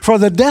people for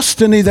the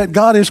destiny that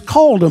God has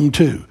called them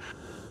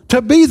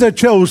to be the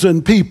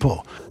chosen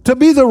people, to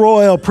be the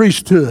royal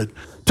priesthood,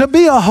 to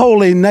be a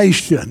holy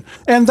nation.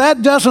 And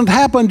that doesn't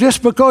happen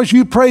just because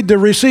you prayed to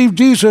receive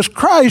Jesus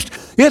Christ.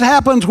 It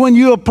happens when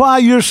you apply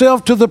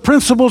yourself to the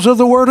principles of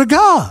the Word of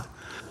God.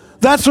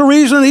 That's the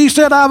reason he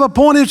said, I've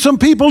appointed some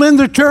people in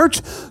the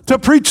church to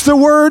preach the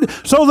word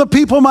so the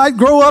people might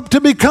grow up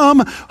to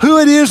become who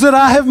it is that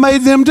I have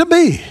made them to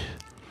be.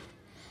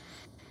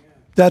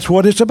 That's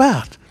what it's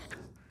about.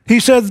 He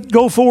said,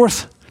 go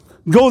forth,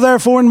 go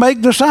therefore and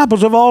make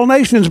disciples of all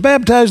nations,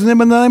 baptizing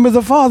them in the name of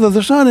the Father,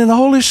 the Son, and the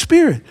Holy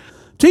Spirit,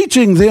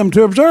 teaching them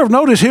to observe.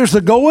 Notice here's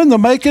the going, the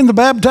making, the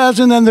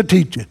baptizing, and the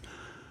teaching.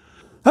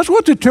 That's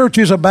what the church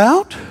is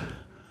about.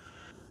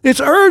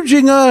 It's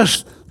urging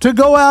us to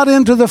go out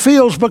into the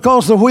fields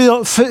because the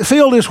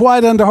field is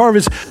white unto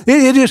harvest.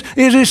 It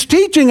is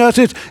teaching us,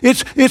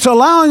 it's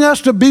allowing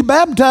us to be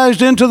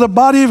baptized into the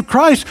body of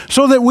Christ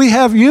so that we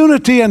have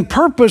unity and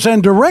purpose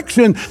and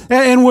direction,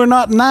 and we're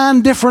not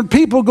 9 different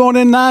people going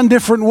in 9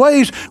 different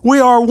ways. We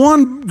are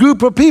one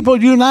group of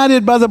people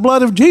united by the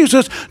blood of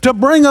Jesus to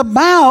bring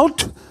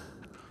about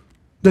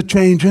the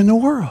change in the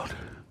world.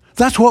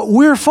 That's what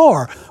we're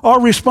for.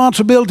 Our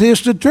responsibility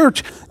as the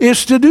church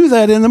is to do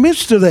that in the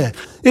midst of that.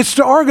 It's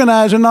to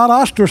organize and not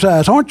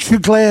ostracize. Aren't you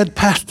glad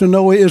Pastor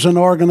Noah is an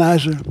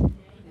organizer?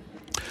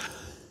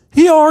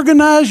 He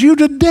organized you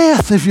to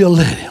death if you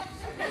let him.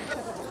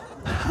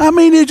 I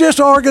mean, he just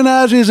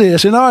organizes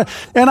this. And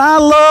I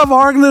love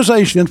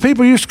organization.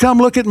 People used to come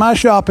look at my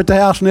shop at the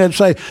house and they'd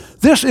say,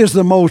 this is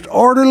the most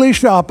orderly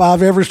shop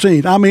I've ever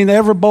seen. I mean,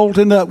 every bolt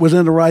and nut was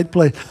in the right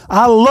place.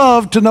 I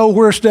love to know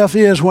where stuff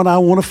is when I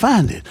want to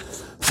find it.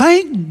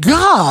 Thank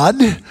God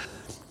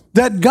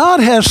that God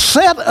has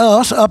set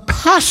us a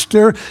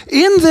pastor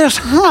in this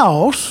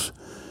house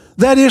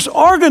that is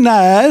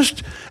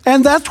organized,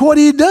 and that's what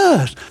he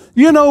does.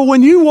 You know,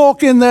 when you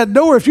walk in that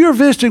door, if you're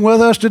visiting with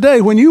us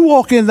today, when you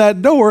walk in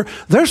that door,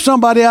 there's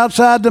somebody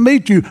outside to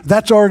meet you.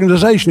 That's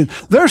organization.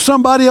 There's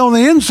somebody on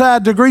the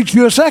inside to greet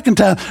you a second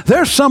time.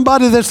 There's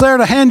somebody that's there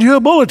to hand you a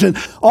bulletin.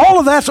 All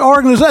of that's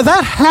organization.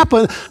 That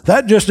happened.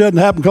 That just doesn't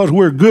happen because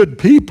we're good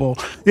people.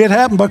 It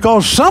happened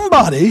because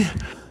somebody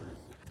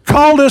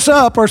called us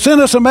up or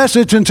sent us a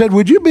message and said,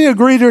 would you be a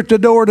greeter at the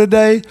door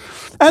today?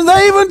 And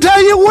they even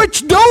tell you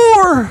which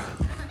door.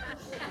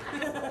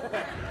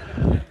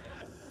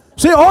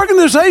 See,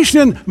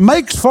 organization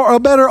makes for a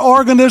better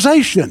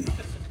organization.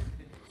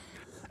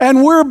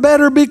 And we're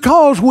better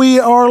because we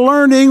are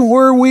learning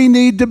where we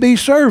need to be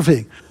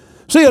serving.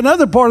 See,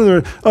 another part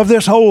of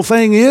this whole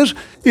thing is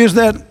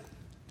that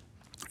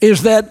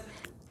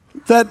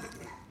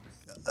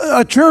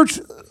a church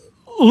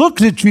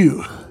looks at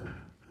you.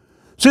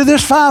 See,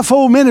 this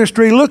fivefold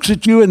ministry looks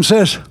at you and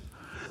says,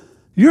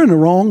 you're in the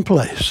wrong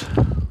place.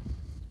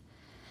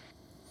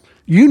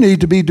 You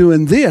need to be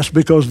doing this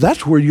because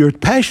that's where your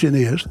passion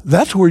is.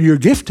 That's where your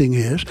gifting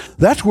is.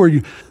 That's where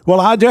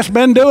I've just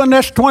been doing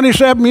this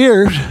 27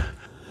 years.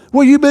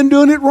 Well, you've been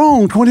doing it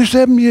wrong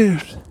 27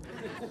 years.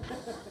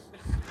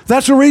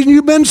 That's the reason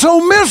you've been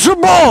so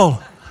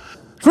miserable.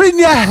 It's the reason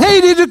you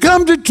hated to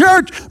come to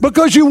church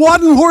because you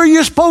wasn't where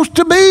you're supposed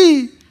to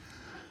be.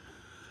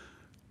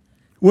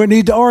 We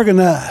need to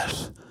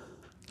organize.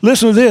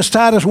 Listen to this,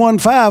 Titus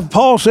 1:5.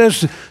 Paul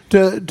says,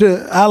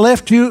 I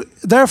left you,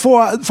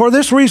 therefore, for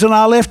this reason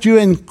I left you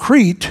in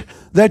Crete,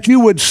 that you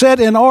would set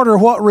in order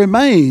what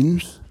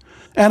remains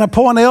and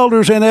appoint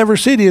elders in every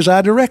city as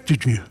I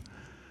directed you.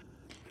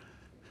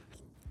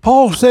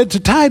 Paul said to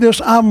Titus,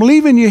 I'm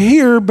leaving you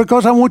here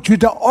because I want you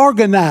to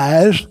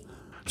organize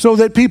so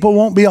that people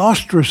won't be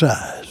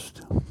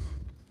ostracized.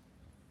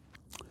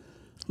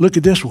 Look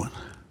at this one.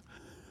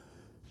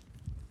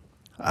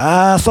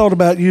 I thought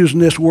about using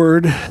this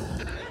word.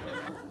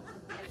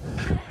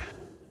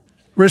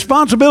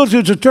 Responsibility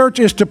of the church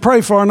is to pray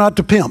for, not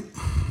to pimp.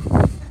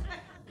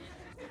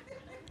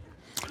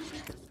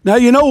 Now,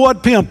 you know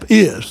what pimp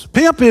is.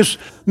 Pimp is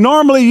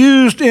normally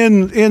used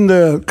in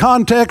the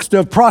context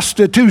of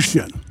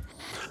prostitution.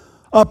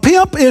 A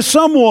pimp is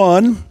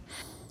someone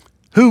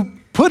who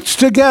puts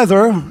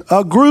together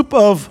a group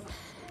of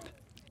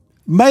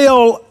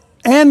male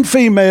and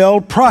female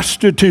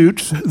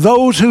prostitutes,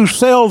 those who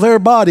sell their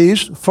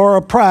bodies for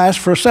a price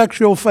for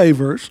sexual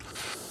favors.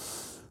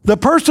 The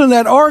person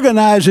that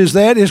organizes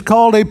that is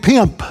called a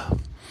pimp.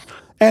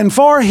 And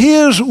for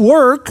his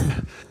work,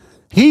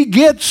 he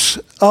gets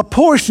a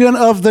portion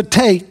of the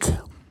take.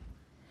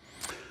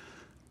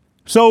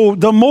 So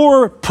the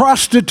more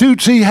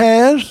prostitutes he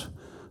has,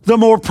 the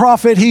more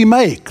profit he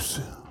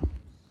makes.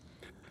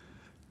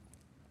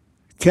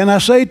 Can I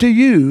say to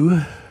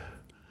you,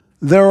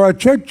 there are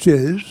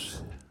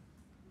churches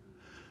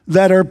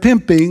that are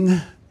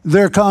pimping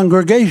their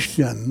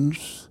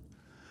congregations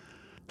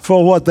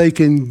for what they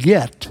can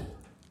get.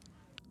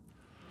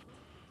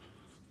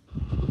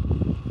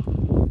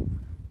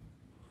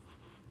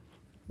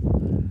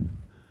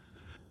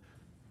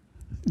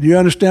 Do you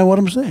understand what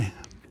I'm saying?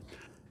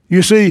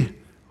 You see,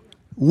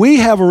 we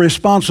have a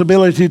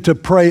responsibility to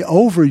pray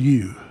over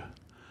you,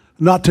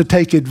 not to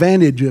take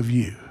advantage of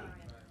you,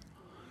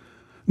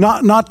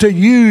 not to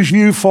use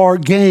you for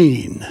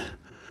gain,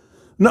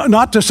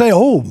 not to say,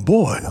 oh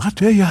boy, I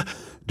tell you,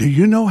 do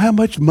you know how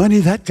much money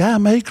that guy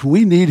makes?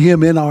 We need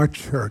him in our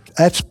church.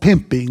 That's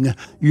pimping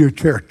your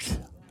church.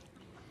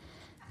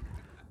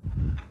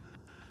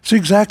 That's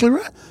exactly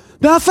right.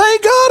 Now,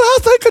 thank God, I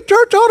think a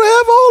church ought to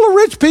have all the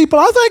rich people.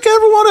 I think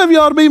every one of you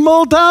ought to be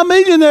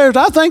multimillionaires.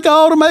 I think I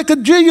ought to make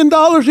 $1 billion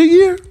a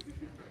year.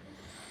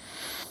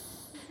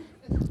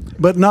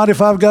 But not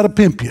if I've got to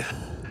pimp you.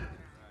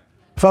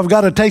 If I've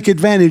got to take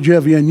advantage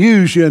of you and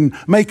use you and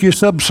make you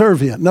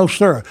subservient. No,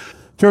 sir.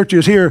 Church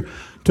is here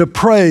to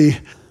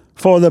pray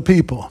for the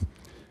people.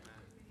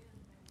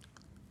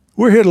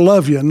 We're here to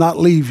love you and not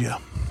leave you.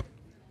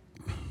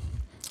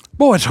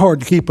 Boy, it's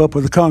hard to keep up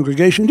with the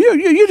congregation.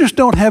 You just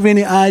don't have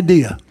any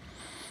idea.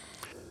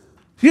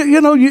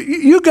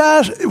 You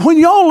guys, when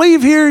y'all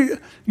leave here,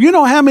 you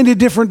know how many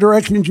different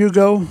directions you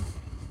go?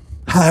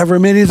 However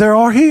many there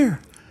are here.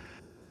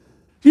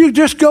 You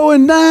just go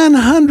in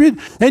 900.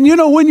 And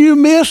when you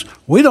miss,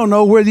 we don't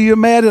know whether you're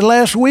mad at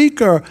last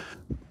week or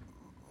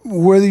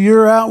whether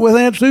you're out with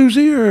Aunt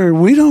Susie, or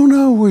we don't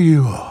know where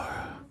you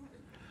are.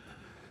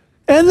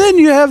 And then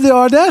you have the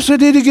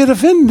audacity to get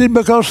offended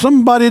because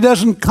somebody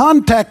doesn't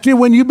contact you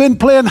when you've been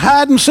playing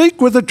hide and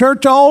seek with the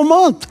church all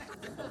month.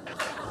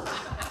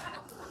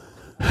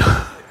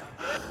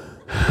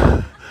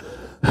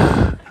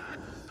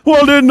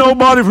 Well, didn't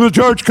nobody from the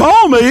church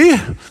call me?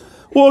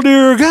 Well,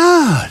 dear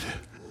God.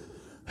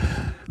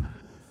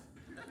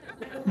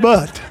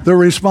 But the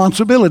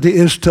responsibility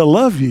is to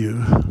love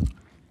you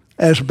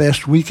as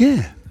best we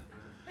can.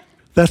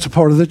 That's a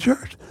part of the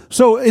church.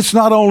 So it's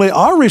not only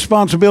our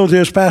responsibility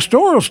as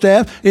pastoral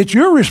staff, it's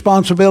your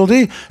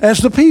responsibility as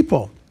the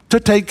people to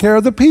take care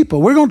of the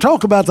people. We're going to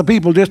talk about the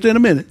people just in a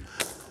minute.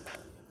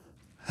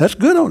 That's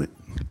good on it.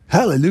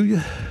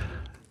 Hallelujah.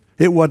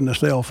 It wasn't a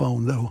cell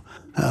phone, though.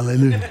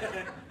 Hallelujah.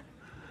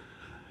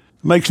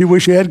 Makes you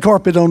wish you had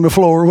carpet on the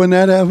floor when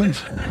that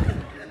happens.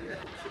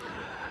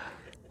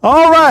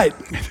 All right.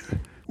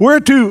 We're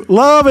to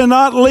love and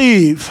not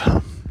leave.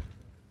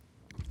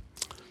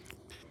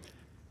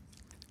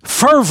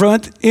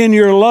 Fervent in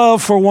your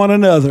love for one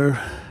another.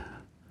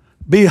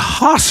 Be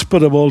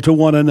hospitable to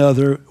one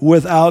another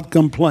without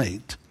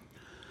complaint.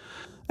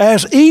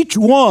 As each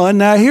one,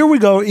 now here we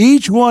go,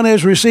 each one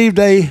has received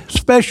a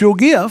special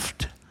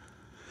gift.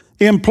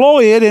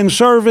 Employ it in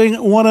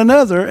serving one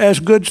another as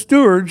good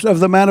stewards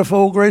of the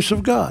manifold grace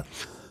of God.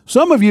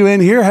 Some of you in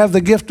here have the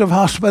gift of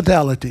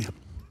hospitality.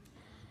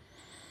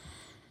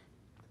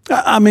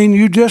 I mean,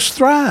 you just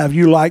thrive.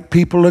 You like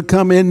people to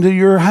come into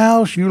your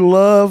house. You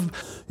love,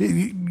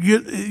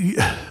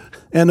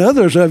 and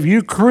others of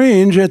you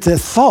cringe at the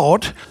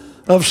thought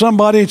of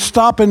somebody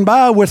stopping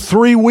by with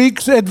 3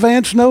 weeks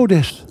advance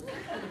notice.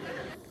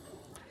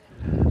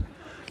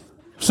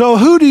 So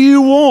who do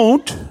you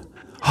want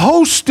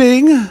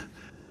hosting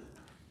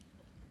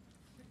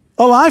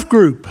a life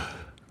group?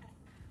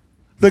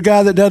 The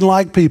guy that doesn't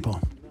like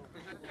people.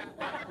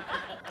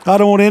 I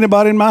don't want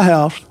anybody in my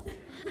house.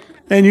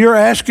 And you're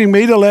asking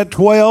me to let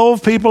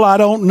 12 people I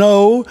don't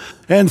know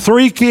and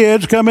 3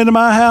 kids come into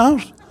my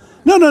house?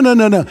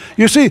 No.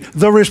 You see,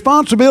 the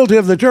responsibility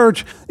of the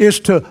church is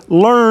to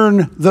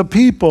learn the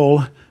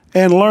people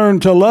and learn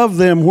to love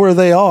them where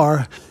they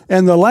are.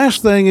 And the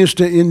last thing is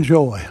to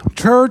enjoy.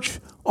 Church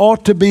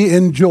ought to be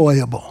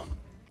enjoyable.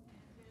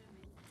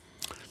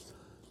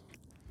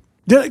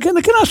 Can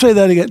I say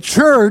that again?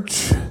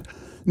 Church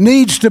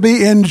needs to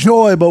be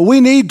enjoyable.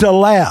 We need to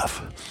laugh.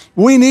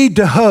 We need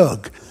to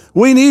hug.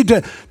 We need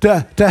to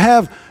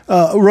have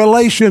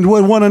relations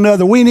with one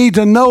another. We need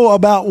to know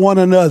about one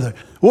another.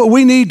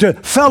 We need to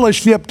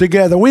fellowship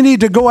together. We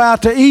need to go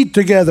out to eat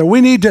together.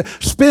 We need to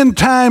spend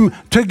time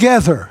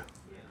together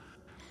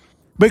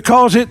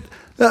because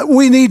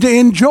we need to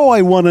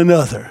enjoy one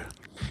another.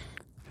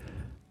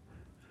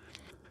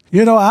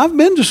 You know, I've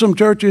been to some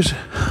churches.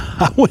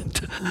 I went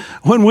to,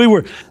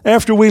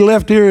 after we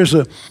left here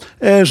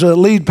as a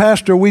lead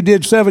pastor, we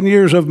did 7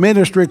 years of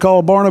ministry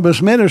called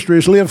Barnabas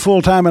Ministries, lived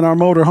full time in our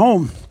motor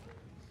home.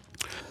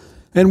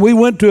 And we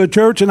went to a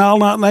church, and I'll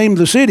not name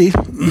the city,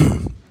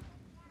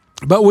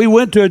 but we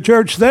went to a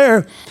church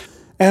there,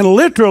 and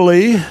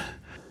literally,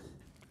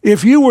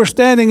 if you were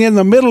standing in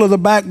the middle of the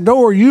back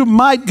door, you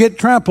might get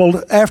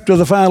trampled after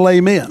the final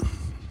amen.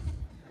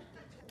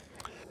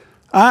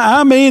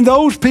 I mean,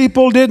 those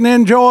people didn't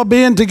enjoy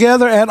being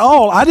together at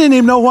all. I didn't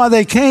even know why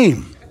they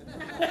came.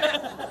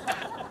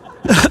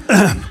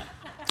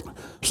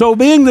 So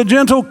being the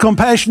gentle,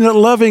 compassionate,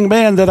 loving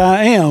man that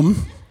I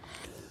am,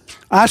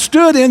 I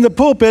stood in the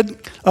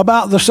pulpit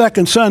about the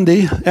second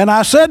Sunday, and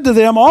I said to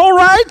them, all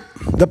right.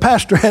 The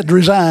pastor had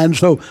resigned,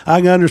 so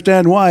I can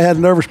understand why I had a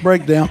nervous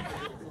breakdown.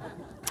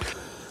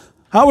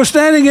 I was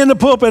standing in the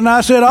pulpit, and I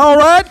said, all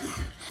right.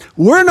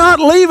 We're not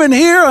leaving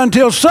here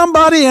until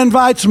somebody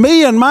invites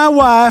me and my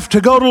wife to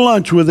go to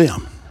lunch with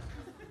them.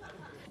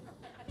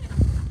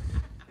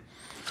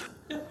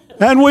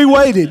 And we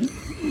waited.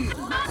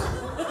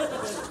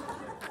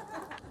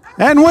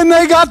 And when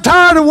they got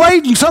tired of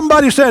waiting,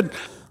 somebody said,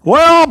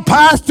 well,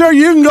 Pastor,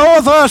 you can go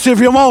with us if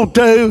you want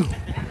to.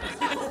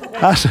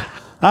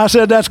 I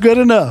said, that's good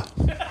enough.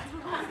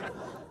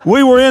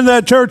 We were in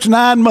that church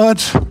 9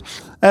 months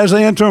as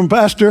the interim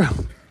pastor.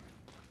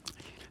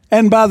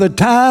 And by the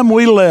time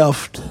we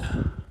left,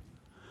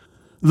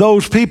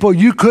 those people,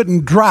 you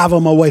couldn't drive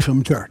them away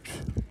from church.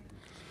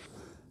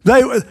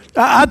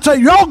 I'd say,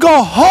 y'all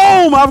go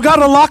home. I've got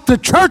to lock the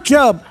church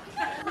up.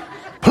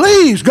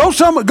 Please, go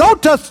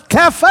to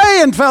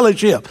cafe and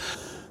fellowship.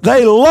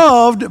 They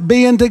loved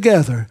being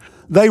together.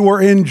 They were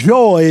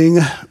enjoying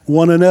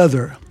one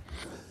another.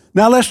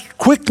 Now let's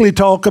quickly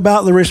talk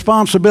about the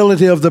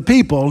responsibility of the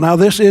people. Now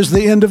this is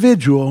the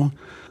individual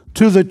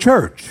to the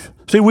church.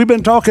 See, we've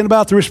been talking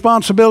about the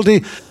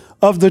responsibility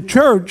of the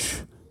church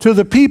to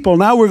the people.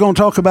 Now we're going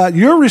to talk about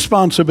your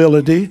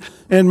responsibility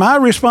and my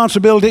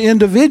responsibility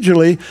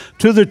individually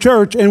to the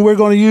church, and we're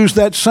going to use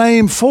that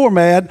same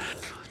format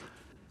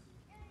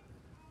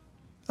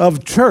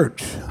of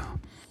church.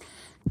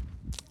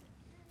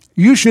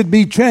 You should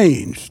be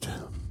changed.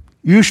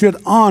 You should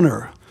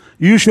honor.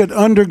 You should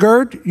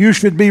undergird. You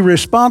should be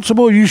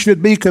responsible. You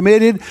should be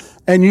committed,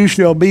 and you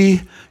should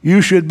be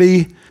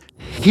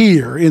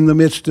here in the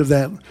midst of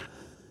that.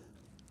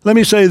 Let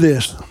me say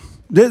this.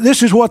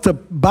 This is what the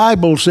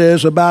Bible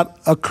says about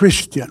a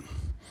Christian.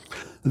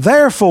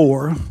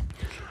 Therefore,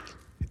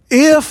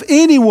 if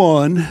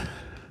anyone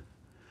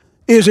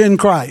is in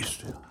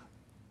Christ,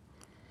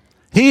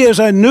 he is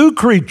a new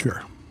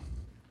creature.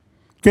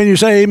 Can you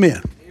say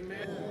amen?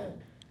 Amen.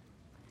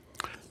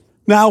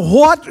 Now,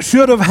 what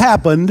should have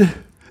happened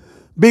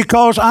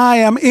because I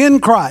am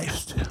in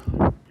Christ?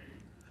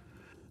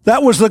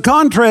 That was the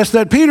contrast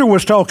that Peter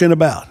was talking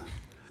about.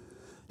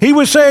 He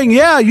was saying,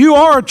 yeah, you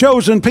are a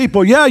chosen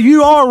people. Yeah,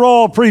 you are a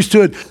royal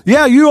priesthood.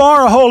 Yeah, you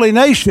are a holy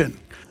nation.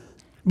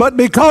 But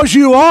because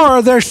you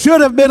are, there should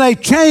have been a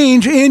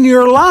change in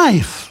your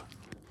life.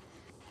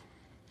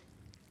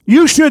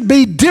 You should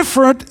be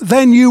different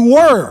than you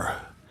were.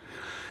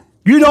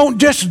 You don't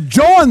just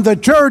join the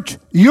church,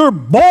 you're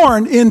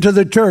born into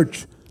the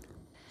church.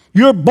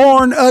 You're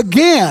born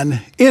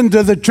again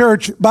into the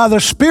church by the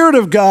Spirit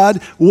of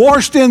God,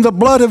 washed in the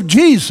blood of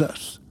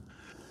Jesus.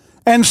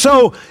 And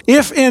so,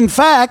 if in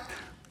fact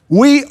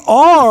we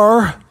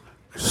are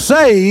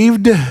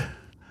saved,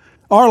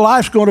 our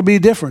life's going to be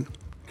different.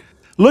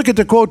 Look at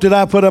the quote that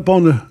I put up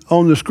on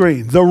the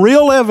screen. The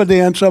real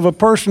evidence of a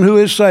person who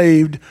is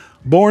saved,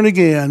 born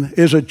again,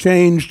 is a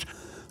changed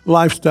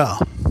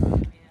lifestyle.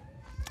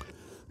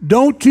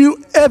 Don't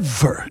you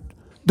ever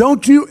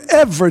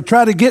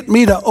try to get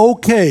me to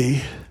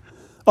okay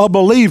a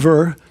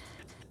believer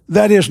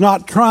that is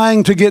not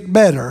trying to get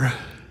better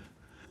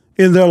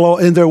in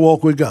their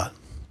walk with God.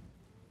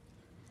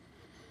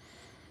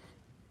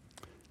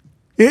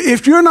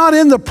 If you're not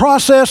in the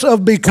process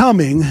of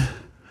becoming,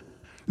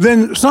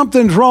 then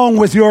something's wrong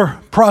with your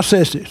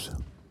processes.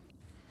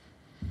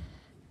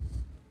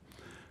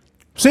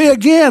 See,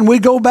 again, we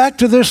go back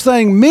to this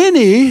thing.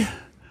 Many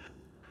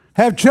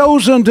have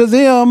chosen to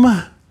them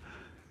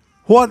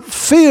what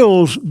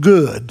feels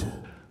good.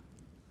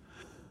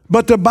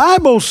 But the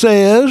Bible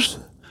says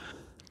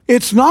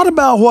it's not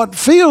about what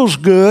feels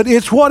good,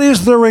 it's what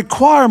is the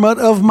requirement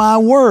of my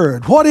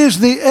word. What is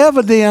the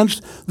evidence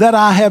that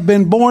I have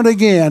been born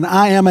again?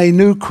 I am a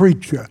new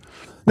creature.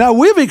 Now,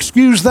 we've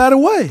excused that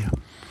away.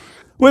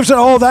 We've said,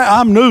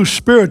 I'm new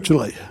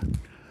spiritually.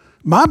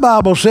 My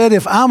Bible said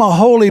if I'm a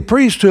holy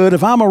priesthood,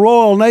 if I'm a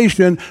royal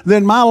nation,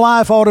 then my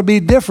life ought to be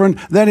different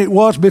than it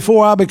was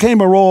before I became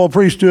a royal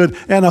priesthood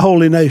and a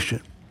holy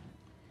nation.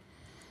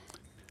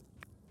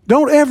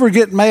 Don't ever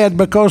get mad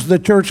because the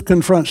church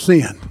confronts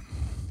sin.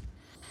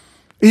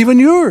 Even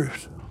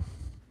yours.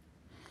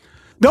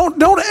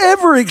 Don't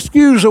ever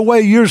excuse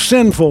away your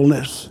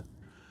sinfulness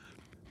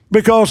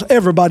because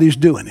everybody's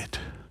doing it.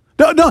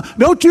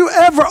 Don't you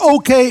ever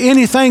okay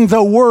anything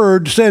the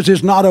Word says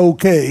is not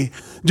okay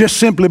just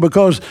simply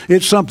because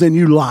it's something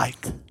you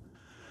like.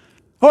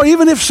 Or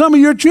even if some of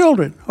your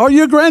children or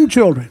your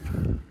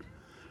grandchildren.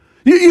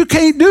 You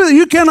can't do it.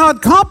 You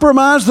cannot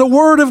compromise the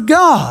Word of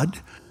God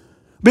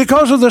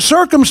because of the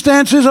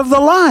circumstances of the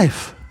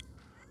life.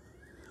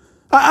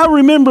 I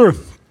remember,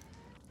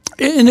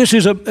 and this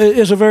is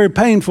a very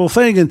painful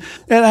thing, and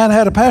I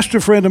had a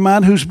pastor friend of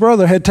mine whose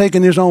brother had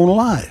taken his own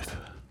life.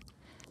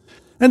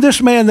 And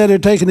this man that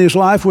had taken his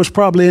life was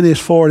probably in his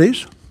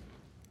 40s.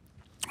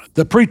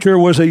 The preacher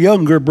was a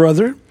younger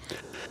brother.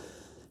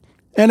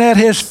 And at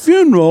his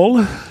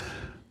funeral,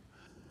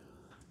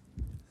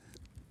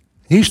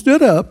 he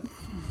stood up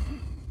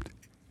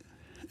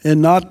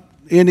and not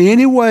in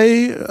any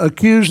way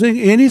accusing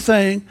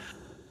anything.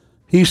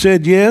 He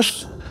said,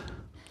 "Yes,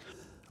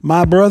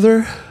 my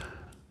brother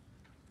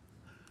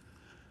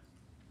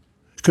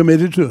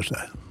committed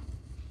suicide."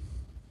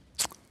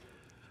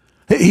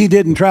 He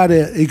didn't try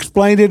to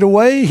explain it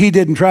away. He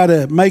didn't try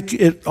to make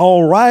it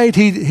all right.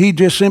 He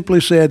just simply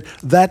said,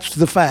 that's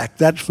the fact.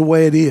 That's the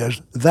way it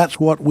is. That's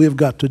what we've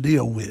got to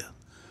deal with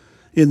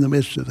in the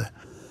midst of that.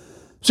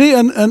 See,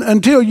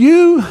 until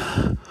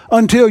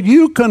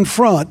you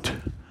confront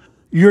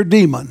your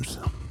demons,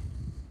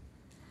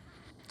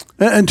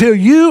 until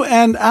you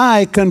and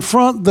I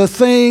confront the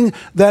thing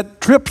that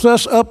trips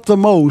us up the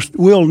most,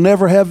 we'll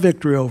never have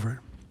victory over it.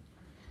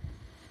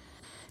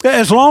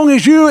 As long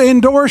as you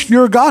endorse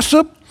your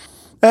gossip,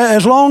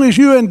 as long as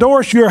you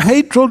endorse your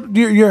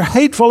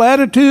hateful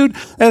attitude,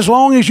 as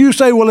long as you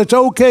say, well, it's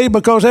okay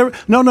because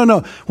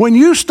no. When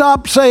you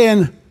stop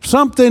saying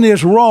something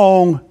is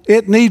wrong,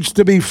 it needs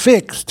to be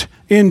fixed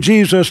in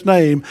Jesus'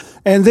 name,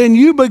 and then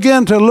you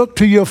begin to look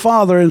to your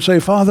Father and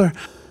say, Father,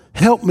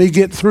 help me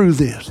get through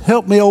this.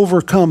 Help me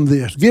overcome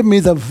this. Give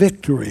me the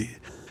victory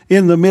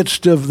in the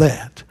midst of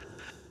that.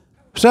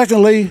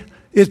 Secondly,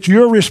 it's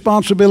your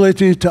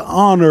responsibility to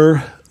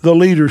honor the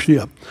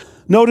leadership.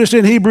 Notice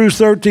in Hebrews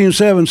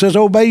 13:7 says,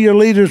 obey your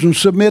leaders and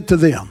submit to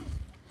them,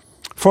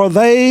 for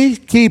they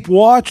keep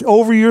watch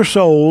over your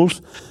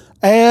souls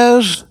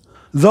as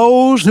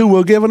those who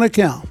will give an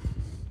account.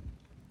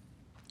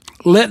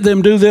 Let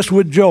them do this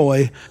with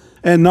joy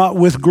and not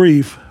with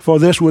grief, for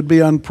this would be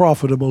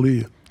unprofitable to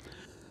you.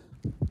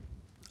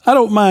 I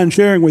don't mind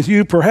sharing with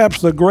you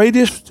perhaps the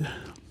greatest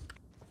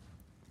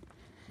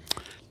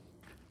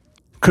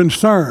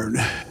concern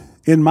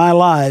in my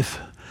life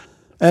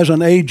as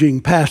an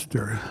aging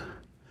pastor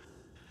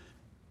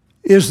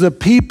is the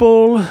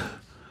people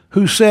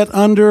who sit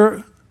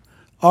under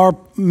our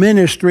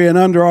ministry and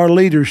under our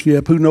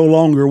leadership who no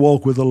longer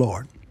walk with the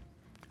Lord.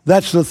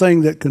 That's the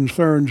thing that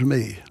concerns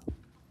me.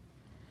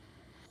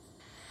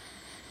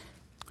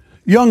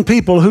 Young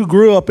people who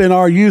grew up in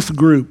our youth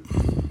group,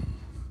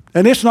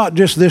 and it's not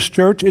just this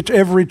church, it's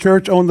every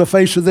church on the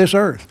face of this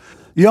earth.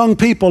 Young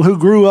people who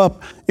grew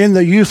up in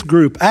the youth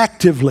group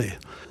actively.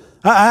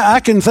 I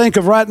can think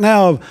of right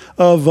now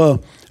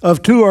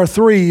of 2 or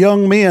 3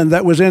 young men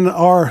that was in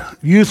our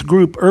youth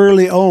group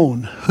early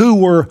on who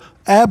were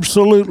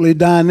absolutely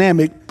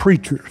dynamic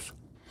preachers.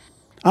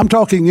 I'm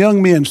talking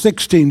young men,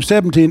 16,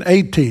 17,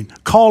 18,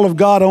 call of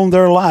God on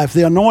their life.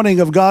 The anointing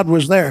of God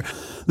was there.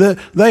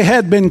 They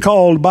had been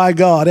called by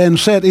God and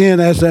set in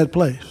as that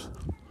place.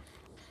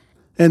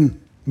 And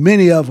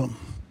many of them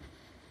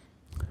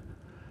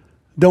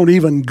don't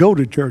even go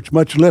to church,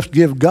 much less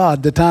give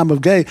God the time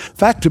of day.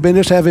 Fact of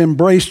business, have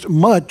embraced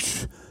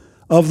much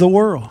of the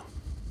world.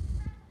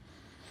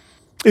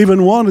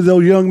 Even one of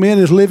those young men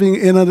is living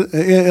in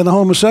a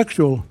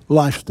homosexual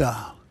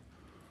lifestyle.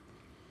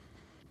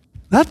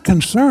 That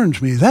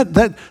concerns me.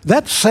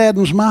 That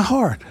saddens my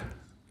heart.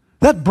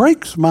 That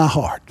breaks my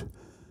heart.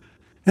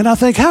 And I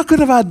think, how could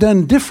have I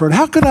done different?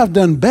 How could I have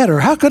done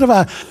better? What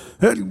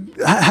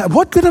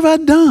could have I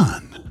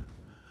done?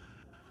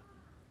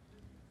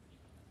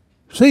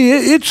 See,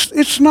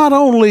 it's not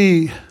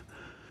only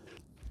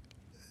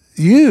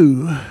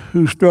you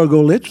who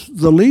struggle, it's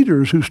the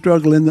leaders who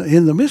struggle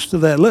in the midst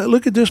of that.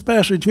 Look at this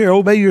passage here.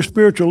 Obey your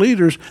spiritual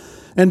leaders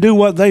and do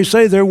what they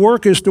say. Their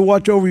work is to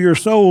watch over your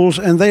souls,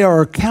 and they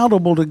are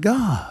accountable to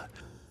God.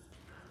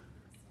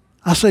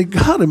 I say,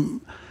 God,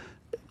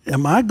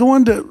 am I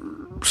going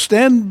to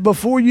stand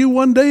before you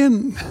one day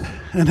and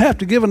have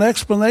to give an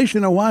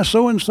explanation of why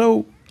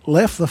so-and-so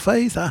left the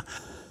faith? I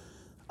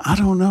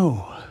don't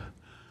know.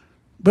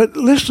 But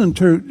listen,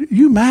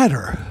 you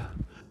matter.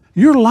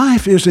 Your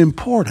life is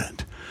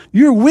important.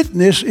 Your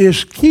witness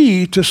is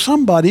key to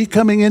somebody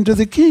coming into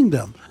the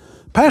kingdom.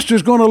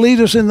 Pastor's going to lead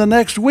us in the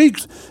next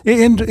weeks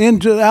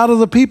out of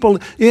the people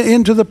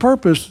into the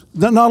purpose.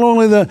 Not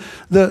only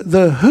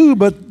the who,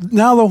 but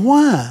now the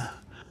why.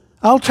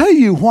 I'll tell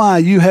you why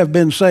you have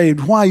been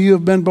saved, why you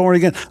have been born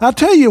again. I'll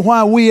tell you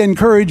why we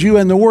encourage you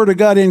and the Word of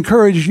God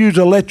encourages you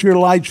to let your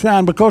light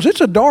shine, because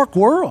it's a dark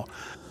world.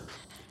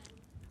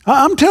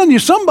 I'm telling you,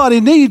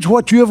 somebody needs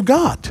what you have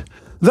got.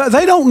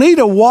 They don't need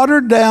a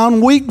watered-down,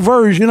 weak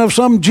version of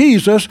some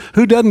Jesus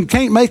who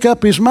can't make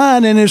up his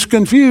mind and is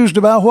confused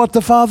about what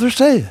the Father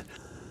said.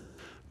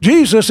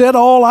 Jesus said,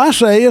 all I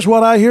say is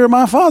what I hear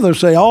my Father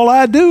say. All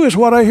I do is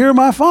what I hear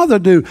my Father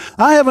do.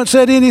 I haven't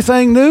said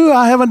anything new.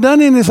 I haven't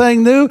done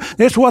anything new.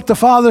 It's what the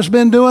Father's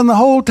been doing the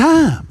whole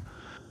time.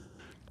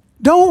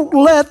 Don't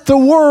let the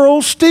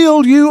world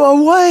steal you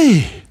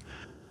away.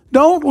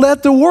 Don't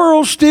let the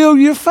world steal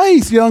your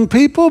faith, young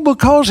people,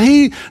 because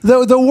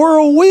the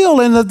world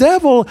will, and the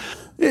devil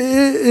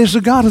is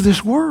the god of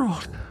this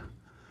world.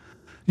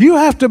 You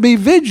have to be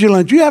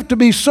vigilant. You have to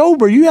be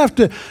sober. You have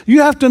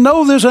to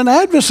know there's an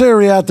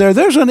adversary out there.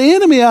 There's an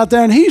enemy out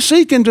there, and he's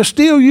seeking to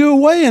steal you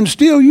away and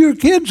steal your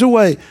kids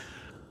away.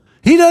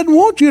 He doesn't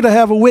want you to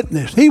have a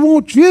witness. He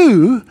wants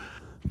you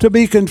to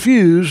be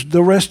confused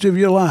the rest of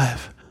your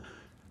life.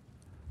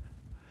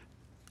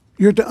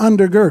 You're to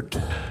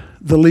undergird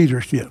the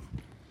leadership.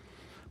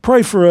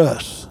 Pray for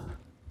us.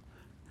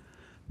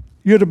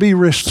 You're to be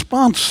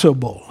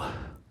responsible.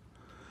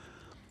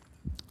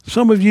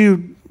 Some of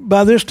you,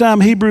 by this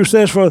time, Hebrews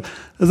says, for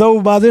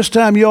though by this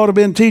time you ought to have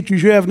been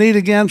teachers, you have need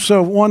again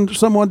someone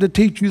to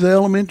teach you the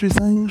elementary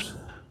things.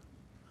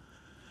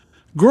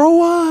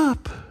 Grow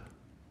up.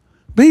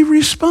 Be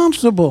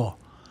responsible.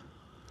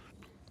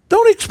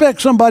 Don't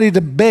expect somebody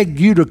to beg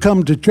you to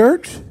come to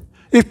church.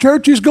 If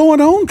church is going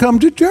on, come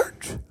to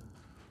church.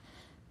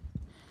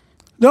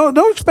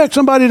 Don't expect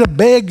somebody to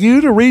beg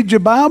you to read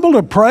your Bible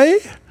or pray.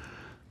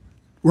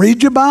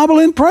 Read your Bible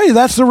and pray.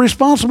 That's the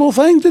responsible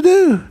thing to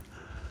do.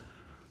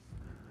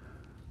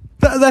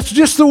 That's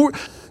just I don't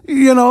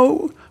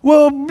know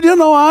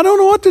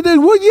what to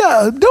do. Well,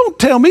 yeah, don't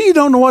tell me you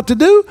don't know what to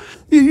do.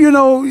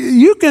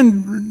 You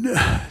can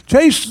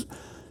chase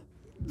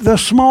the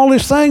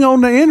smallest thing on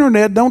the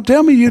internet. Don't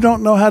tell me you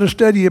don't know how to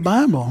study your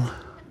Bible.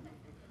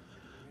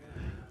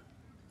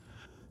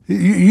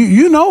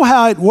 You know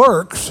how it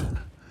works,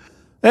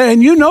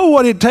 and you know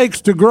what it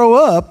takes to grow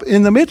up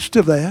in the midst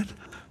of that.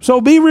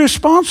 So be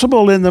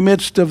responsible in the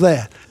midst of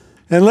that.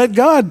 And let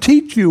God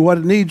teach you what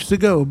it needs to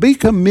go. Be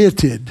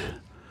committed.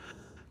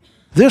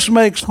 This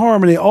makes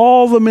harmony.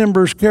 All the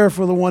members care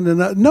for the one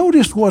another.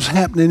 Notice what's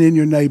happening in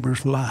your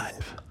neighbor's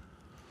life.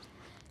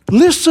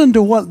 Listen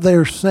to what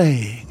they're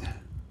saying.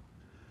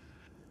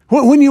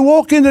 When you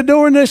walk in the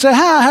door and they say,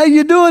 "Hi, how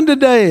you doing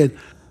today?" And,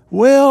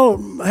 "Well,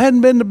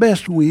 hadn't been the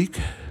best week."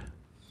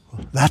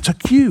 That's a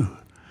cue.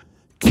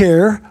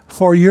 Care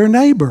for your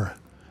neighbor.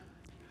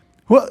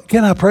 Well,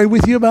 can I pray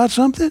with you about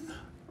something?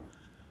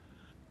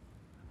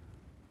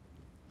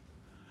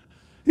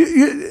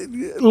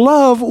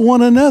 Love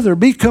one another.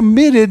 Be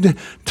committed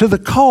to the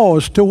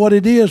cause, to what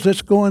it is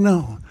that's going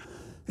on.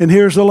 And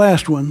here's the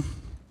last one.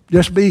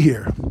 Just be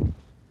here.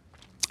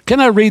 Can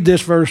I read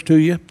this verse to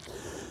you?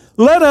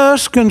 Let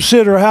us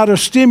consider how to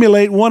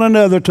stimulate one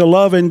another to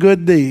love and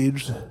good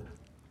deeds,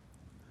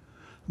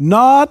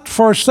 not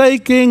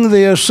forsaking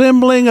the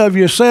assembling of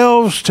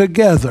yourselves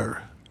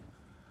together.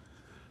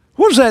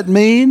 What does that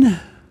mean?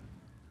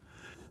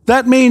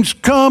 That means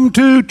come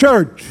to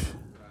church.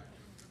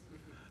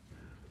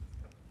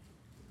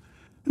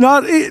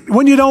 Not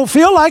when you don't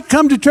feel like,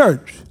 come to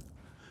church.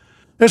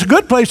 It's a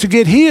good place to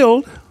get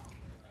healed.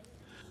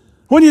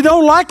 When you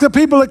don't like the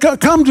people that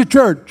come to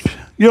church,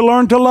 you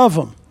learn to love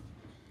them.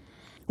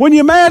 When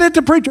you're mad at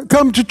the preacher,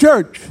 come to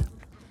church.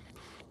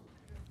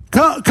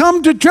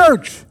 Come to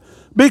church,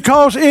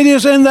 because it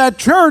is in that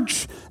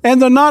church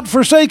and the not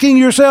forsaking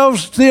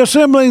yourselves, the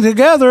assembling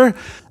together,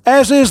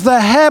 as is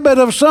the habit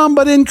of some,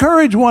 but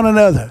encourage one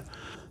another.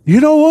 You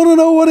don't want to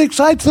know what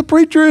excites the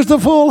preacher is the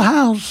full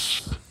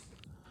house.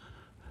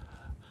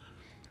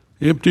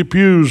 Empty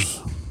pews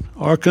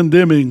are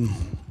condemning.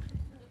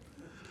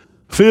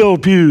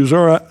 Filled pews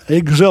are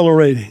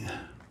exhilarating.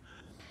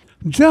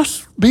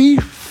 Just be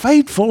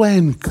faithful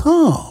and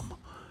come.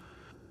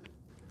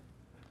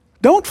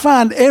 Don't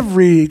find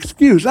every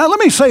excuse. Now, let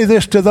me say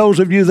this to those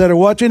of you that are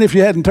watching, if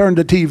you hadn't turned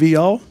the TV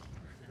off.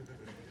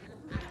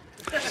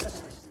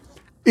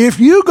 If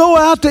you go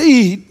out to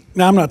eat,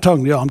 now I'm not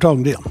talking to y'all, I'm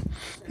talking to them.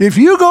 If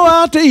you go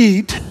out to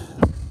eat,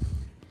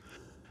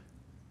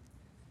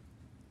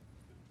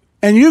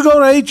 and you go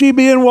to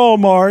H-E-B and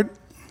Walmart,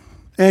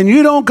 and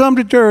you don't come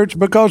to church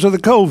because of the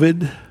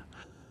COVID,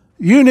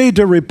 you need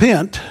to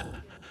repent,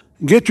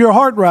 get your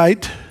heart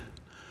right,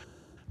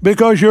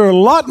 because you're a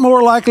lot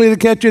more likely to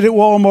catch it at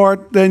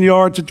Walmart than you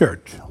are at the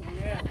church.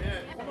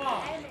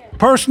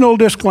 Personal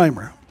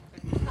disclaimer.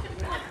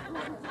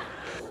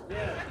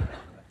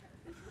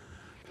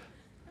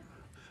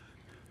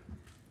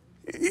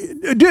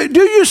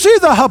 Do you see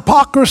the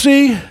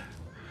hypocrisy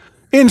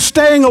in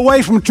staying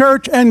away from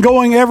church and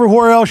going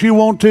everywhere else you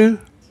want to?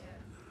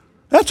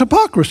 That's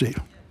hypocrisy.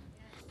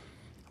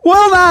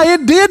 Well, now,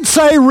 it did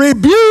say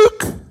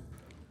rebuke,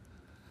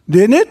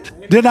 didn't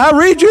it? Did I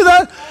read you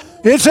that?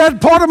 It said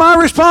part of my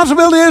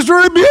responsibility is to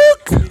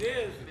rebuke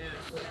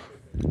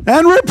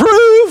and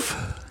reprove.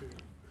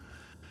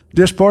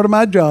 Just part of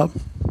my job.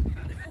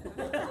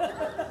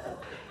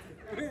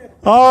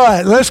 All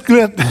right, let's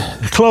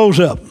close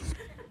up.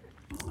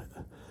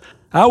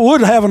 I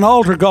would have an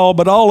altar call,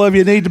 but all of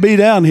you need to be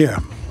down here.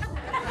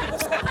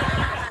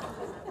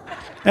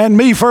 And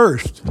me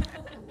first.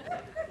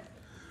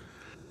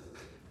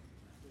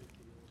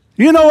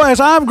 You know, as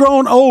I've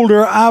grown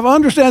older, I've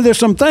understand there's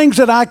some things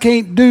that I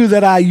can't do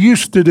that I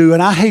used to do,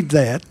 and I hate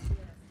that.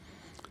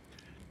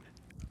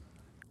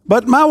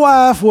 But my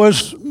wife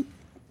was,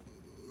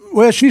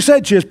 well, she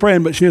said she was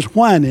praying, but she was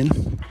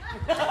whining.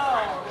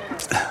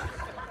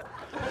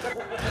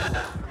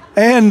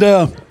 And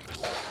the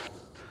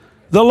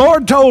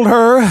Lord told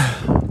her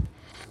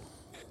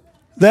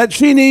that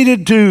she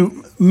needed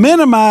to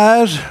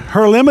minimize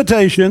her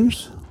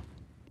limitations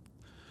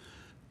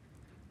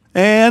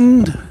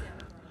and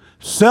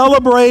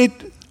celebrate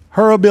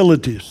her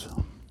abilities.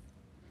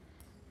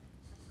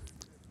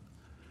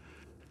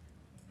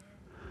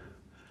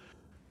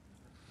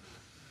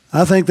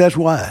 I think that's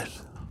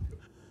wise.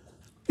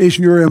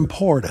 You're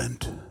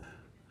important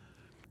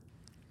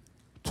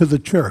to the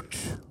church.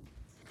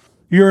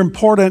 You're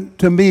important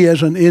to me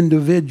as an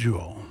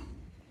individual.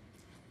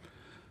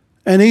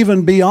 And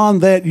even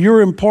beyond that,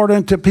 you're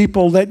important to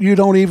people that you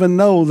don't even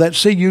know, that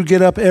see you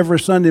get up every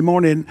Sunday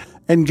morning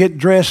and get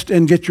dressed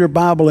and get your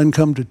Bible and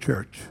come to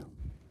church.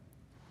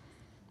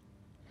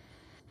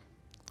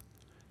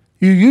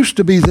 You used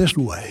to be this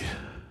way.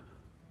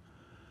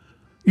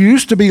 You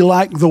used to be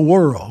like the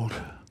world.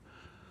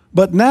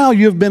 But now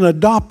you've been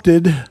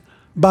adopted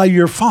by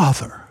your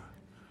Father.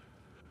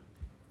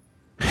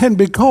 And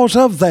because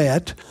of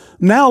that,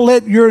 now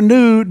let your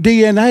new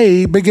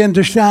DNA begin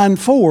to shine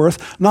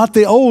forth, not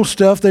the old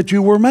stuff that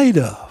you were made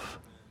of.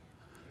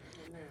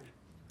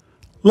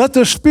 Let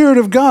the Spirit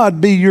of God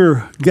be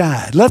your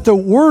guide. Let the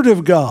Word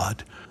of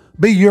God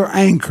be your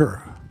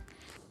anchor.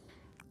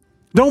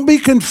 Don't be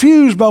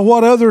confused by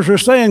what others are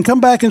saying.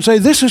 Come back and say,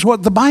 this is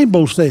what the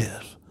Bible says.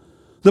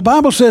 The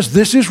Bible says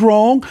this is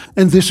wrong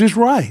and this is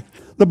right.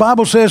 The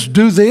Bible says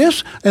do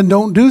this and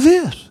don't do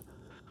this.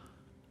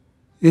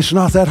 It's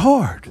not that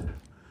hard.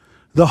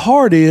 The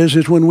hard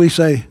is when we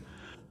say,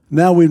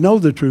 now we know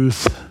the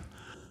truth,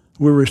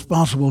 we're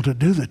responsible to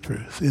do the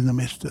truth in the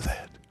midst of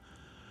that.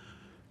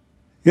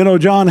 You know,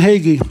 John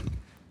Hagee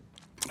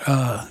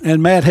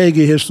and Matt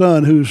Hagee, his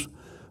son, who's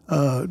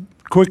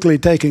quickly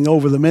taking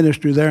over the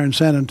ministry there in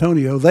San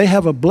Antonio, they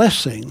have a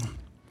blessing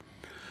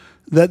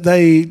that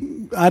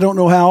I don't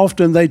know how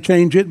often they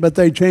change it, but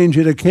they change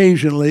it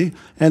occasionally,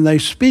 and they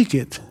speak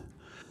it.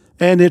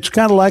 And it's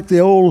kind of like the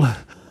old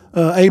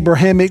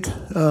Abrahamic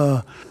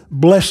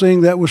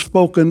blessing that was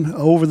spoken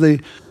over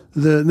the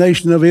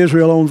nation of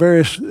Israel on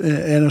various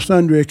and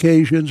sundry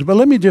occasions. But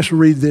let me just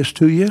read this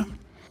to you.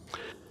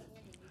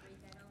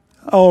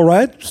 All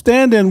right,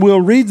 stand and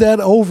we'll read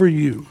that over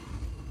you.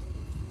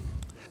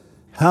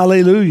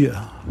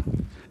 Hallelujah.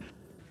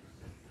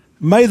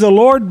 May the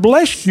Lord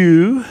bless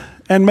you,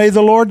 and may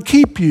the Lord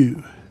keep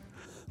you.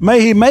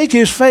 May he make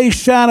his face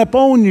shine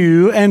upon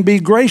you and be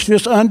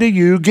gracious unto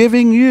you,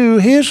 giving you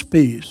his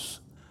peace.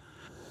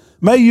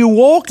 May you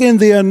walk in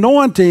the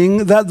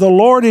anointing that the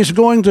Lord is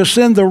going to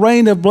send the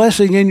rain of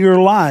blessing in your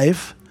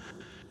life,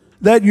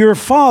 that your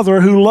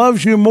Father, who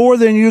loves you more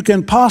than you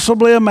can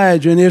possibly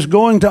imagine, is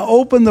going to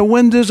open the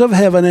windows of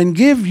heaven and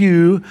give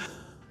you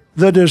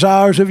the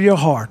desires of your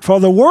heart. For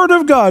the Word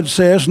of God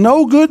says,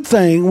 no good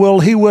thing will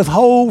he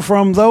withhold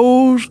from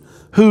those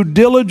who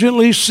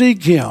diligently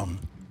seek him.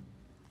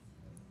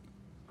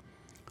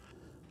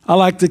 I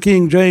like the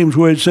King James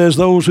where it says,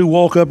 those who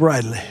walk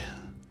uprightly.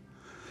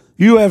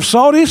 You have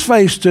sought his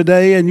face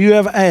today, and you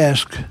have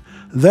asked.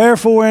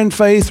 Therefore, in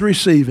faith,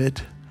 receive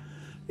it.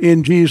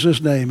 In Jesus'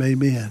 name,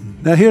 amen.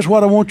 Now, here's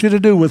what I want you to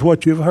do with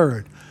what you've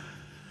heard.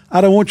 I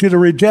don't want you to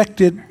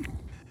reject it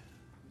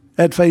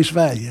at face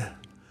value.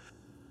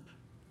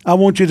 I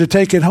want you to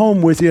take it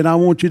home with you, and I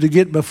want you to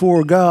get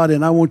before God,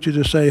 and I want you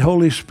to say,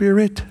 Holy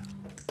Spirit,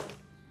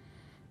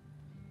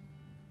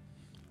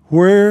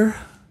 where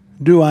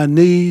do I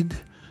need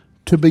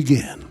to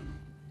begin?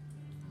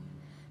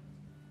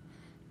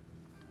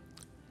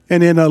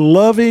 And in a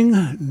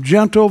loving,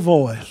 gentle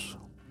voice,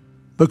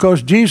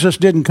 because Jesus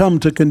didn't come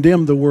to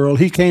condemn the world.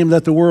 He came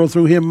that the world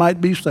through him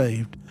might be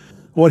saved.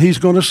 What he's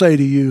going to say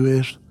to you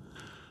is,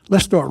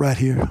 let's start right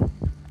here.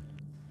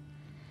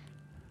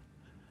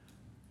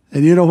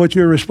 And you know what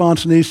your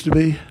response needs to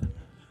be?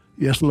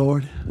 Yes,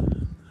 Lord.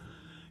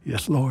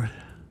 Yes, Lord.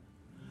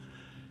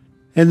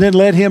 And then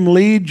let him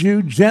lead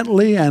you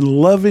gently and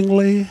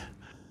lovingly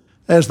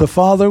as the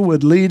Father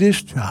would lead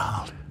his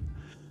child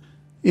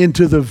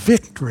into the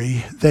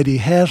victory that he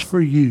has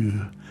for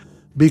you,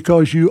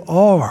 because you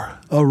are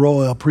a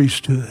royal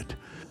priesthood.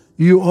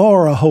 You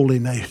are a holy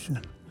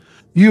nation.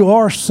 You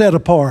are set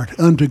apart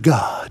unto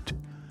God.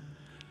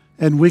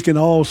 And we can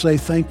all say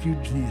thank you,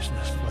 Jesus,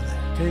 for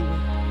that. Can't we?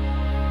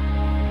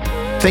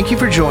 Thank you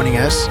for joining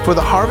us for the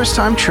Harvest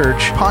Time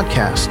Church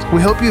podcast.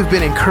 We hope you've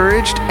been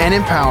encouraged and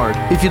empowered.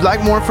 If you'd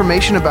like more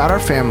information about our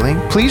family,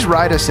 please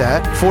write us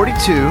at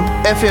 42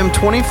 FM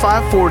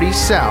 2540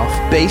 South,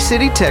 Bay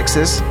City,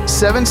 Texas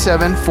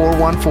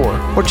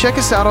 77414, or check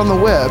us out on the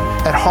web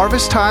at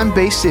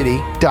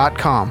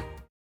harvesttimebaycity.com.